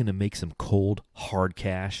 You looking to make some cold, hard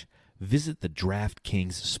cash? Visit the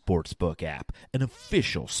DraftKings Sportsbook app, an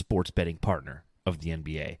official sports betting partner of the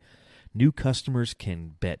NBA. New customers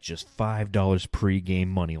can bet just $5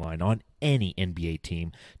 pregame moneyline on any NBA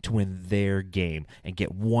team to win their game and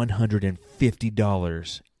get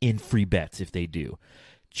 $150 in free bets if they do.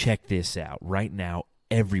 Check this out. Right now,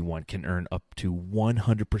 everyone can earn up to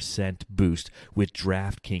 100% boost with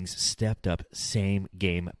DraftKings stepped-up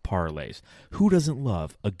same-game parlays. Who doesn't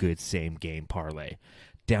love a good same-game parlay?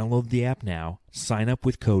 Download the app now, sign up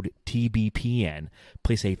with code TBPN,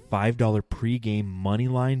 place a $5 pregame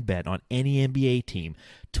moneyline bet on any NBA team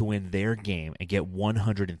to win their game and get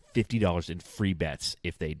 $150 in free bets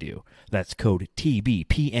if they do. That's code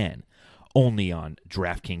TBPN, only on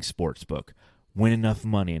DraftKings Sportsbook. Win enough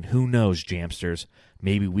money, and who knows, Jamsters,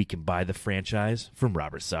 maybe we can buy the franchise from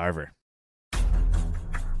Robert Sarver.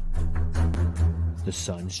 The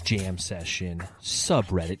Suns Jam Session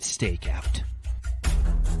subreddit stakeout.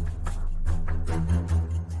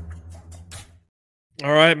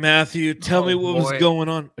 All right, Matthew, tell me what was going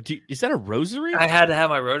on. Is that a rosary? I had to have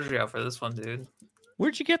my rosary out for this one, dude.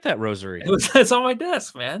 Where'd you get that rosary? It's on my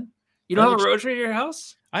desk, man. You don't have a rosary at your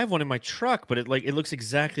house? I have one in my truck, but it looks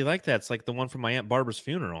exactly like that. It's like the one from my Aunt Barbara's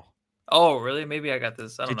funeral. Oh, really? Maybe I got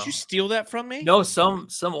this. I don't know. Did you steal that from me? No, some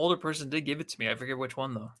older person did give it to me. I forget which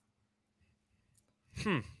one, though.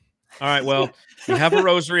 All right, well, you have a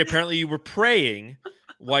rosary. Apparently you were praying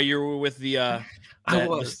while you were with the I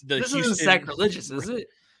was. This isn't sacrilegious, is it?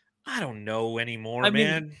 I don't know anymore, man.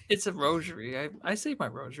 Man. It's a rosary. I say my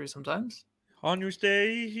rosary sometimes. Agnus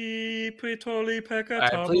Dei, Petoli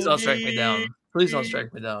Peccatorum. All right, please don't strike me down. Please don't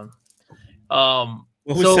strike me down. What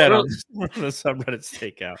was said on the subreddit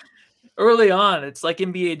stakeout? Early on, it's like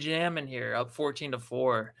NBA Jam in here, up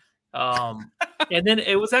 14-4. And then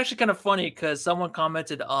it was actually kind of funny because someone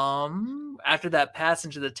commented, after that pass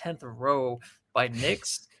into the 10th row by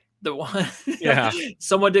Knicks, the one, Yeah.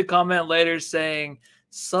 someone did comment later saying,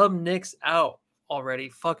 "Sub Knicks out already.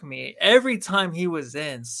 Fuck me." Every time he was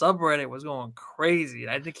in, subreddit was going crazy.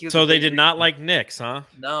 And I think he was So a they big did not reason. like Knicks, huh?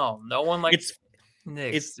 No one likes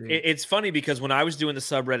Knicks. dude. It's funny because when I was doing the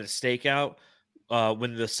subreddit stakeout,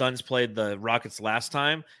 when the Suns played the Rockets last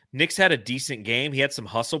time, Knicks had a decent game. He had some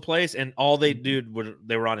hustle plays, and all they did was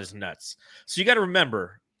they were on his nuts. So you got to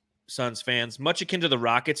remember, Suns fans, much akin to the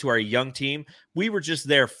Rockets, who are a young team, we were just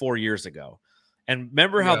there 4 years ago. And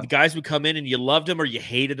remember how the guys would come in and you loved them or you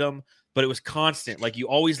hated them, but it was constant. Like you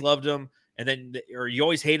always loved them, and then or you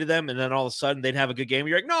always hated them, and then all of a sudden they'd have a good game.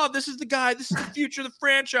 You're like, no, this is the guy. This is the future of the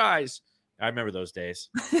franchise. I remember those days.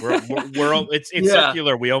 It's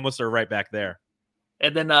circular. We almost are right back there.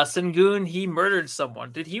 And then Sengun, he murdered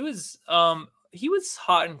someone. He was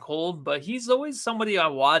hot and cold, but he's always somebody I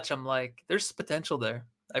watch. I'm like, there's potential there.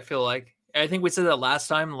 I feel like. I think we said that last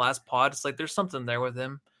pod. It's like there's something there with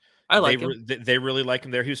him. I like him. They really like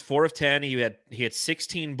him there. He was 4 of 10. He had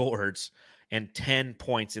 16 boards and 10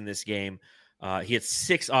 points in this game. He had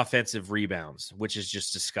 6 offensive rebounds, which is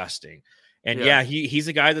just disgusting. And he's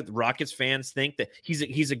a guy that the Rockets fans think that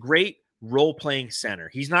he's a great role-playing center.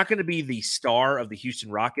 He's not going to be the star of the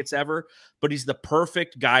Houston Rockets ever, but he's the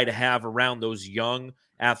perfect guy to have around those young,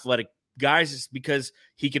 athletic guys just because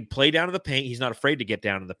he can play down to the paint. He's not afraid to get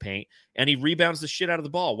down to the paint, and he rebounds the shit out of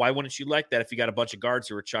the ball. Why wouldn't you like that if you got a bunch of guards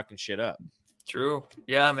who are chucking shit up? True.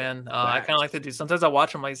 Yeah, man. I kind of like to do. Sometimes I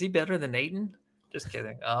watch him like, is he better than Ayton? Just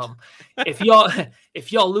kidding. If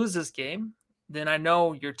y'all lose this game, then I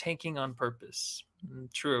know you're tanking on purpose.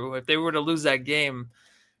 True. If they were to lose that game,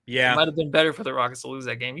 it might have been better for the Rockets to lose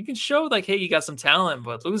that game. You can show like, hey, you got some talent,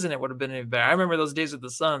 but losing it would have been even better. I remember those days with the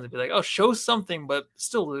Suns. They'd be like, oh, show something, but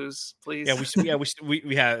still lose, please.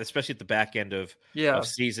 We had, especially at the back end of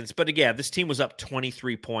seasons. But again, this team was up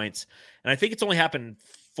 23 points, and I think it's only happened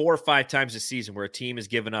 4 or 5 times this season where a team has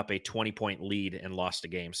given up a 20-point lead and lost a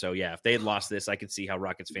game. So yeah, if they had lost this, I could see how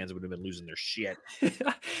Rockets fans would have been losing their shit.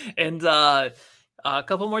 And a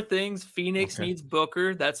couple more things. Phoenix needs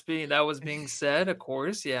Booker. That was being said, of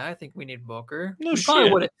course. Yeah, I think we need Booker. No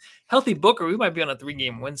shit. Healthy Booker, we might be on a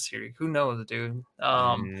 3-game win series. Who knows, dude?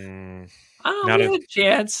 I don't know. We had a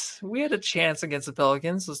chance. We had a chance against the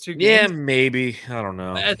Pelicans. Those 2 games. Yeah, maybe. I don't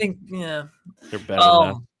know. I think, yeah. They're better than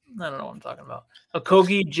that. I don't know what I'm talking about.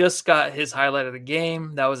 Okogie just got his highlight of the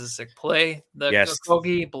game. That was a sick play.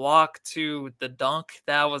 Okogie block to the dunk.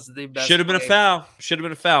 That was the best. Should have been a foul. Should have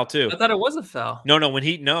been a foul too. I thought it was a foul. No,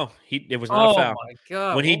 it was not a foul. Oh my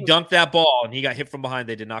god! When he dunked that ball and he got hit from behind,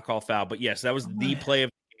 they did not call foul. But yes, that was the play of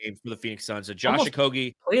the game for the Phoenix Suns. So Josh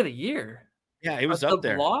Okogie, play of the year. Yeah, it was up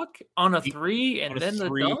there. Block on a 3 and then the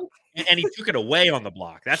dunk. And he took it away on the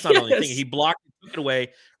block. That's not the only thing. He blocked, took it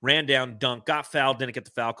away, ran down, dunked, got fouled, didn't get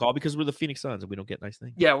the foul call because we're the Phoenix Suns and we don't get nice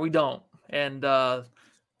things. Yeah, we don't. And that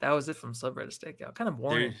was it from Subreddit Stakeout. Kind of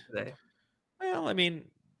boring today. Well, I mean,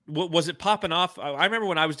 was it popping off? I remember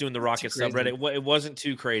when I was doing the Rockets subreddit, it wasn't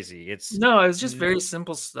too crazy. It was just very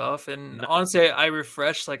simple stuff. And honestly, I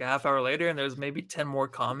refreshed like a half hour later and there was maybe 10 more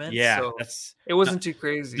comments. Yeah, so it wasn't too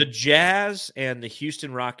crazy. The Jazz and the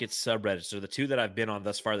Houston Rockets subreddits are the 2 that I've been on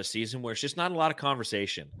thus far this season where it's just not a lot of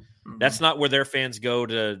conversation. Mm-hmm. That's not where their fans go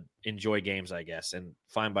to enjoy games, I guess, and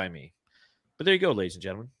fine by me. But there you go, ladies and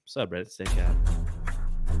gentlemen. Subreddit Stakeout.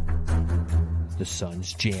 The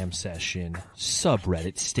Suns Jam Session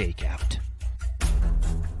Subreddit Stakeout.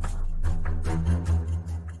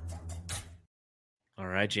 All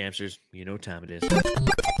right, Jamsters, you know what time it is.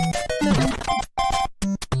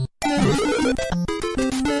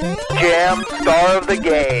 Jam Star of the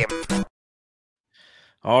Game.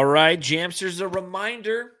 All right, Jamsters, a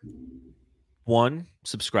reminder. 1,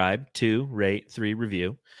 subscribe. 2, rate. 3,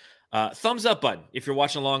 review. Thumbs up button if you're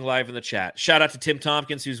watching along live in the chat. Shout out to Tim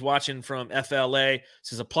Tompkins, who's watching from FLA.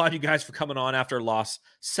 Says, applaud you guys for coming on after a loss.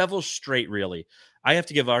 Several straight, really. I have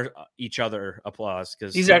to give each other applause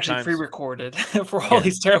because he's actually pre-recorded for all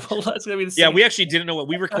these terrible. That's gonna be the same. Yeah, we actually didn't know what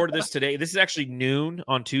we recorded this today. This is actually noon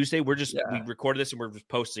on Tuesday. We recorded this and we're just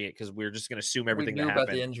posting it because we're just gonna assume everything that happened.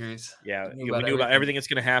 About the injuries. Yeah, we knew about everything that's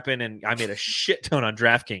gonna happen, and I made a shit ton on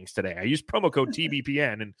DraftKings today. I used promo code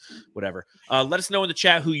TBPN and whatever. Let us know in the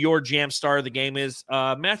chat who your jam star of the game is.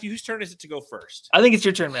 Matthew, whose turn is it to go first? I think it's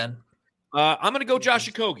your turn, man. I'm gonna go Josh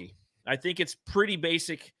Okogie. I think it's pretty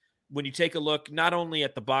basic. When you take a look not only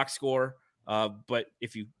at the box score, but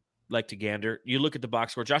if you like to gander, you look at the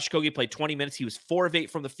box score. Josh Okogie played 20 minutes. He was 4 of 8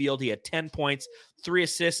 from the field. He had 10 points, 3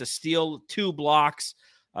 assists, a steal, 2 blocks.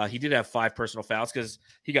 He did have 5 personal fouls because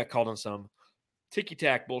he got called on some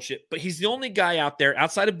ticky-tack bullshit. But he's the only guy out there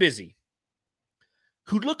outside of Busy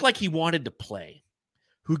who looked like he wanted to play,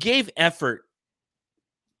 who gave effort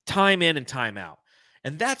time in and time out.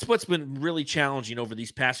 And that's what's been really challenging over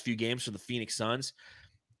these past few games for the Phoenix Suns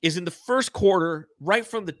is in the first quarter, right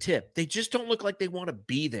from the tip, they just don't look like they want to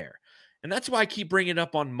be there. And that's why I keep bringing it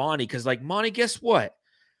up on Monty, because, like, Monty, guess what?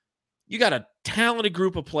 You got a talented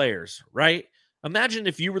group of players, right? Imagine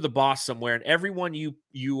if you were the boss somewhere and everyone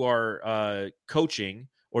you are coaching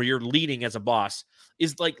or you're leading as a boss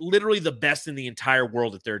is, like, literally the best in the entire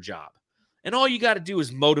world at their job. And all you got to do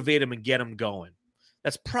is motivate them and get them going.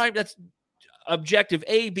 That's objective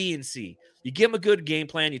A, B, and C. You give them a good game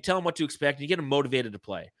plan, you tell them what to expect, and you get them motivated to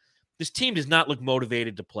play. This team does not look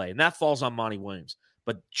motivated to play, and that falls on Monty Williams.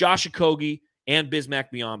 But Josh Okogie and Bismack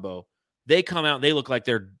Biyombo, they come out and they look like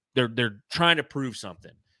they're trying to prove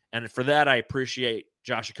something. And for that, I appreciate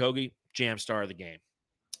Josh Okogie, jam star of the game.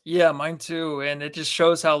 Yeah, mine too. And it just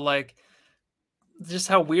shows how, like, just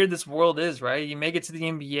how weird this world is, right? You make it to the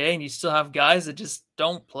NBA and you still have guys that just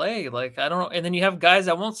don't play. Like, I don't know. And then you have guys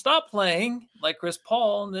that won't stop playing, like Chris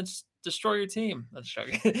Paul, and then just destroy your team. That's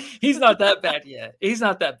joking. He's not that bad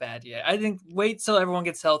yet. I think wait till everyone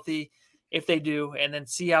gets healthy, if they do, and then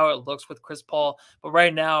see how it looks with Chris Paul. But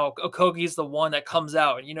right now, Okogie is the one that comes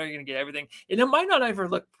out, and you know you're going to get everything. And it might not ever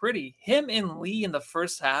look pretty. Him and Lee in the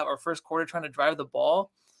first half or first quarter trying to drive the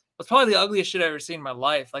ball was probably the ugliest shit I've ever seen in my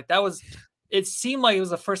life. Like, that was – it seemed like it was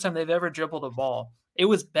the first time they've ever dribbled a ball. It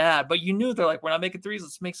was bad, but you knew they're like, we're not making threes.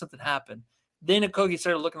 Let's make something happen. Then Okogie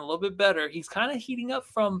started looking a little bit better. He's kind of heating up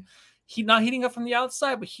from not heating up from the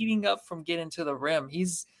outside, but heating up from getting to the rim.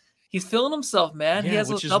 He's feeling himself, man. Yeah, he has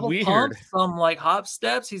which those is double weird. pumps, some like hop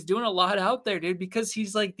steps. He's doing a lot out there, dude, because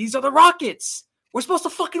he's like, these are the Rockets. We're supposed to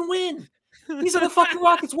fucking win. These are the fucking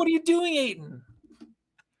Rockets. What are you doing, Ayton?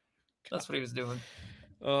 That's what he was doing.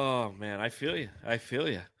 Oh, man, I feel you.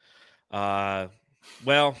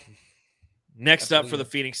 Well, next up for the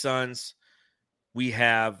Phoenix Suns, we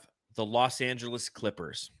have the Los Angeles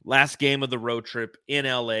Clippers. Last game of the road trip in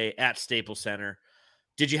LA at Staples Center.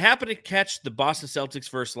 Did you happen to catch the Boston Celtics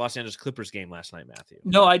versus Los Angeles Clippers game last night, Matthew?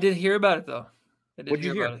 No, I did hear about it, though. What'd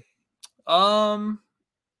you hear? About it.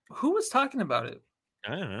 Who was talking about it?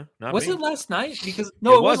 I don't know. Not was me. it last night? Because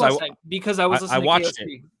no, it was last night. Because I was listening I watched to KOC.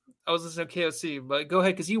 it. I was listening to KOC, but go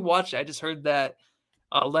ahead because you watched it. I just heard that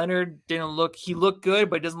Leonard didn't look. He looked good,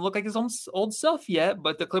 but he doesn't look like his old self yet.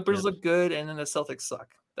 But the Clippers look good, and then the Celtics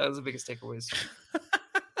suck. That was the biggest takeaways.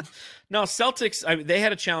 No, Celtics, they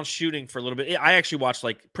had a challenge shooting for a little bit. I actually watched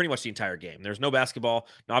like pretty much the entire game. There's no basketball,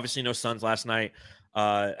 obviously no Suns last night.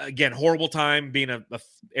 Again, horrible time being a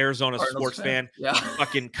Arizona Cardinals sports fan. Yeah.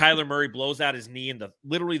 Fucking Kyler Murray blows out his knee in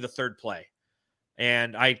literally the third play.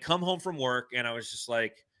 And I'd come home from work and I was just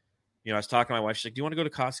like, I was talking to my wife. She's like, do you want to go to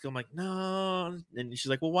Costco? I'm like, no. And she's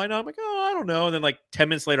like, well, why not? I'm like, oh, I don't know. And then like 10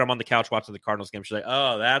 minutes later, I'm on the couch watching the Cardinals game. She's like,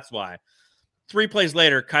 oh, that's why. 3 plays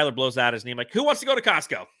later, Kyler blows out his knee. I'm like, who wants to go to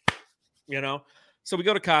Costco? So we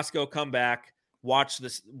go to Costco, come back, watch.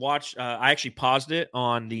 I actually paused it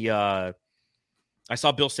on the I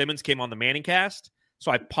saw Bill Simmons came on the Manning cast. So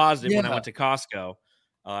I paused it when I went to Costco.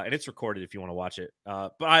 And it's recorded if you want to watch it.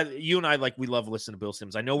 But you and I, we love listening to Bill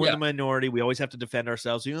Simmons. I know we're the minority. We always have to defend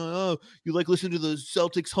ourselves. You like listening to the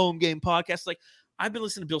Celtics home game podcast. Like, I've been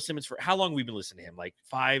listening to Bill Simmons for how long? We've been listening to him, like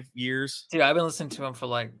 5 years. Dude, I've been listening to him for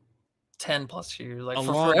like 10 plus years, like a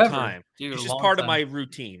for long forever. time. Dude, it's just part of my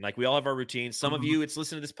routine. Like, we all have our routines. Some of you, it's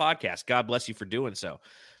listening to this podcast. God bless you for doing so.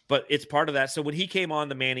 But it's part of that. So when he came on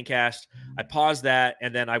the Manning cast, I paused that,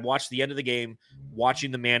 and then I watched the end of the game,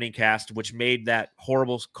 watching the Manning cast, which made that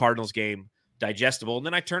horrible Cardinals game digestible. And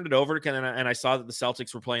then I turned it over, and I saw that the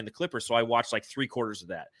Celtics were playing the Clippers, so I watched like 3/4 of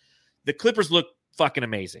that. The Clippers look fucking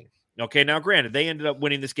amazing. Okay, now granted, they ended up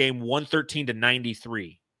winning this game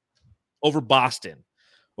 113-93 over Boston,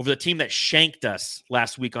 over the team that shanked us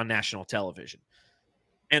last week on national television.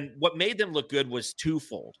 And what made them look good was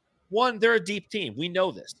twofold. One, they're a deep team. We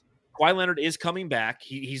know this. Kawhi Leonard is coming back.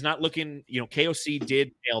 He's not looking, KOC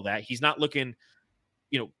did nail that. He's not looking,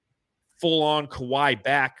 full-on Kawhi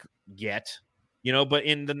back yet, but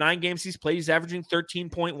in the 9 games he's played, he's averaging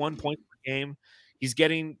 13.1 points per game. He's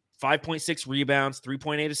getting 5.6 rebounds,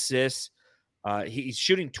 3.8 assists. He's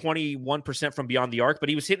shooting 21% from beyond the arc, but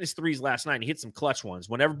he was hitting his threes last night, and he hit some clutch ones.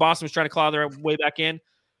 Whenever Boston was trying to claw their way back in,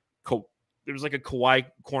 it was like a Kawhi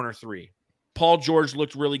corner 3. Paul George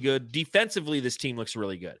looked really good. Defensively, this team looks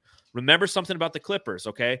really good. Remember something about the Clippers,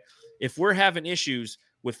 okay? If we're having issues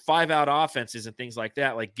with 5-out offenses and things like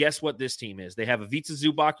that, like, guess what this team is? They have Ivica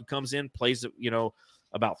Zubac who comes in, plays,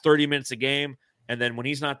 about 30 minutes a game, and then when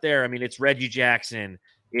he's not there, I mean, it's Reggie Jackson,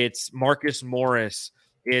 it's Marcus Morris,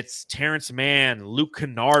 It's Terrence Mann, Luke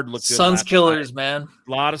Kennard looked good. Suns killers, man.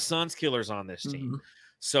 A lot of Suns killers on this team. Mm-hmm.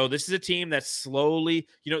 So this is a team that's slowly,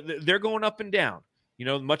 they're going up and down.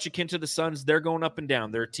 Much akin to the Suns, they're going up and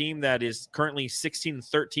down. They're a team that is currently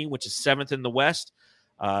 16-13, which is 7th in the West.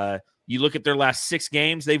 You look at their last 6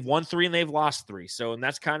 games, they've won 3 and they've lost 3. So, and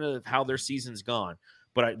that's kind of how their season's gone.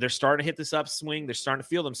 But they're starting to hit this upswing. They're starting to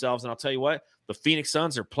feel themselves. And I'll tell you what, the Phoenix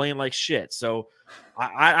Suns are playing like shit. So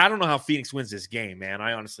I don't know how Phoenix wins this game, man.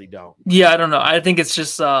 I honestly don't. Yeah, I don't know. I think it's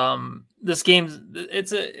just this game.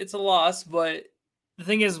 It's a loss. But the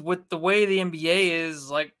thing is, with the way the NBA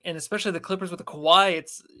is, like, and especially the Clippers with the Kawhi,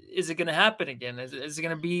 is it going to happen again? Is it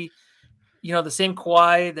going to be, the same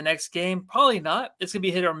Kawhi the next game? Probably not. It's going to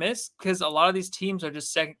be hit or miss because a lot of these teams are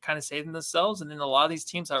just kind of saving themselves, and then a lot of these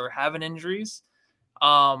teams are having injuries.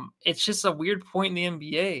 It's just a weird point in the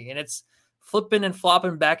NBA, and it's flipping and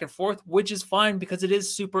flopping back and forth, which is fine because it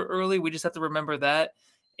is super early. We just have to remember that.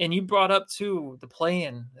 And you brought up too the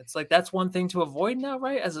play-in. It's like that's one thing to avoid now,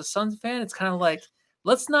 right? As a Suns fan, it's kind of like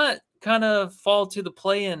let's not kind of fall to the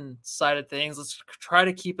play-in side of things. Let's try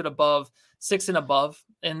to keep it above 6 and above,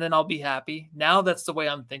 and then I'll be happy. Now that's the way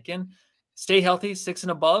I'm thinking. Stay healthy, 6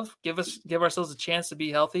 and above. Give ourselves a chance to be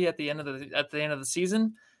healthy at the end of the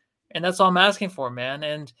season. And that's all I'm asking for, man.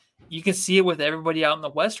 And you can see it with everybody out in the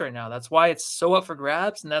West right now. That's why it's so up for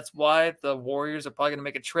grabs. And that's why the Warriors are probably going to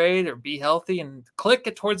make a trade or be healthy and click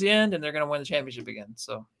it towards the end. And they're going to win the championship again.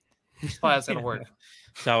 So that's why it's going to work.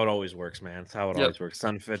 That's how it always works, man. That's how it always works.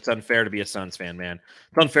 It's unfair to be a Suns fan, man.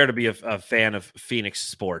 It's unfair to be a fan of Phoenix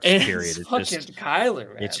sports, period. It's fucking just,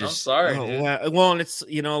 Kyler, man. I'm sorry, dude. Well, and it's,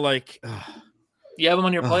 like... You have him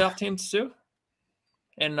on your playoff teams too?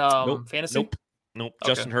 In fantasy? Nope. Okay.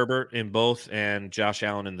 Justin Herbert in both and Josh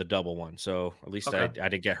Allen in the double one. So at least I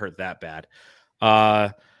didn't get hurt that bad.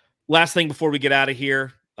 Last thing before we get out of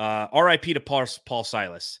here, RIP to Paul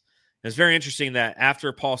Silas. It's very interesting that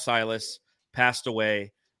after Paul Silas passed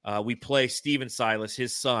away, we play Steven Silas,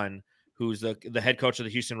 his son, who's the head coach of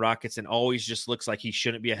the Houston Rockets and always just looks like he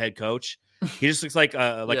shouldn't be a head coach. He just looks like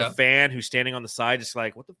a fan who's standing on the side, just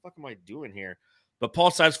like, what the fuck am I doing here? But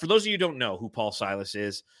Paul Silas, for those of you who don't know who Paul Silas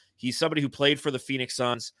is, he's somebody who played for the Phoenix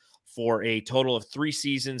Suns for a total of 3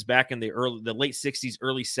 seasons back in the late 60s,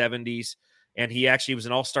 early 70s. And he actually was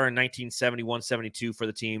an all-star in 1971-72 for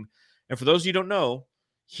the team. And for those of you who don't know,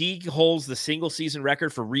 he holds the single-season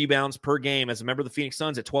record for rebounds per game as a member of the Phoenix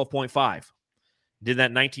Suns at 12.5. Did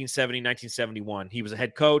that in 1970, 1971. He was a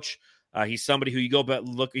head coach. He's somebody who you go back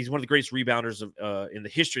look. He's one of the greatest rebounders in the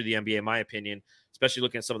history of the NBA, in my opinion, especially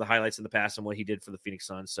looking at some of the highlights in the past and what he did for the Phoenix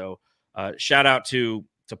Suns. So shout out to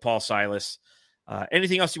Paul Silas.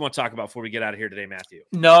 Anything else you want to talk about before we get out of here today, Matthew?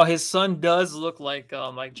 No, his son does look like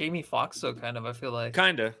Jamie Foxx, so kind of. I feel like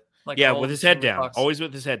kind of like with his head down, always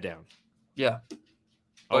with his head down. Yeah,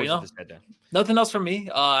 always with his head down. Nothing else from me.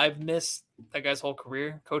 I've missed that guy's whole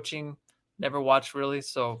career coaching. Never watched really,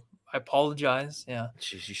 so I apologize. Yeah,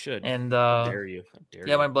 you should. And how dare you?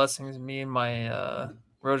 My blessings. Me and my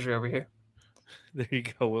rosary over here. There you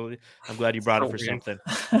go, Willie. I'm glad you brought it for something.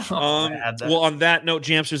 Well, on that note,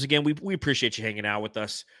 Jamsters, again, we appreciate you hanging out with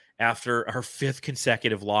us after our 5th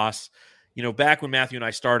consecutive loss. Back when Matthew and I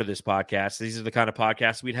started this podcast, these are the kind of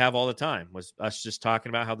podcasts we'd have all the time, was us just talking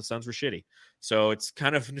about how the Suns were shitty. So it's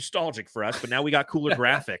kind of nostalgic for us, but now we got cooler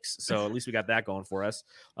graphics. So at least we got that going for us.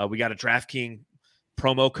 We got a DraftKings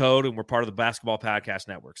promo code, and we're part of the Basketball Podcast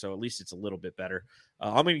Network. So at least it's a little bit better.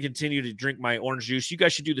 I'm going to continue to drink my orange juice. You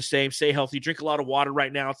guys should do the same. Stay healthy. Drink a lot of water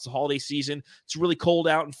right now. It's the holiday season. It's really cold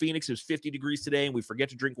out in Phoenix. It was 50 degrees today, and we forget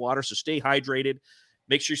to drink water. So stay hydrated.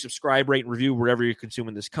 Make sure you subscribe, rate, and review wherever you're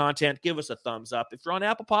consuming this content. Give us a thumbs up. If you're on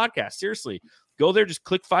Apple Podcasts, seriously, go there. Just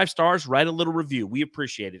click 5 stars. Write a little review. We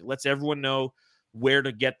appreciate it. It lets everyone know where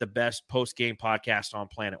to get the best post-game podcast on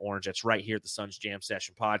Planet Orange. That's right here at the Suns Jam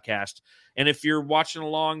Session podcast. And if you're watching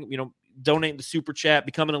along, donate the super chat,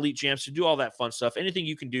 become an elite Jamster, do all that fun stuff. Anything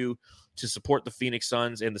you can do to support the Phoenix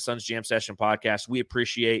Suns and the Suns Jam Session podcast, we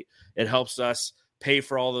appreciate. It helps us pay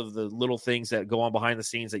for all of the little things that go on behind the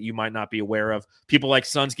scenes that you might not be aware of. People like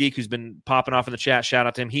Suns Geek, who's been popping off in the chat, shout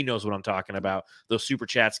out to him. He knows what I'm talking about. Those super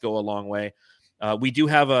chats go a long way. We do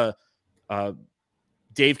have a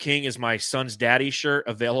Dave King is my son's daddy shirt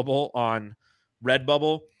available on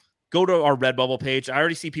Redbubble. Go to our Redbubble page. I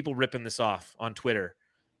already see people ripping this off on Twitter.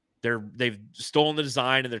 They've stolen the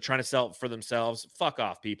design and they're trying to sell it for themselves. Fuck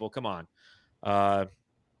off, people. Come on.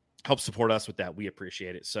 Help support us with that. We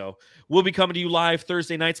appreciate it. So we'll be coming to you live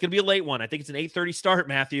Thursday night. It's going to be a late one. I think it's an 8:30 start,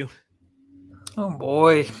 Matthew. Oh,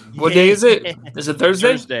 boy. What day is it? Is it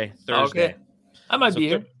Thursday? Thursday. Okay. I might be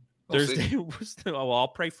here. Thursday. Well, I'll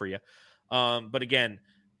pray for you. But again,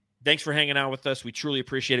 Thanks for hanging out with us. We truly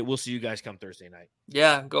appreciate it. We'll see you guys come Thursday night.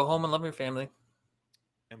 Yeah, go home and love your family.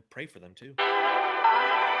 And pray for them too.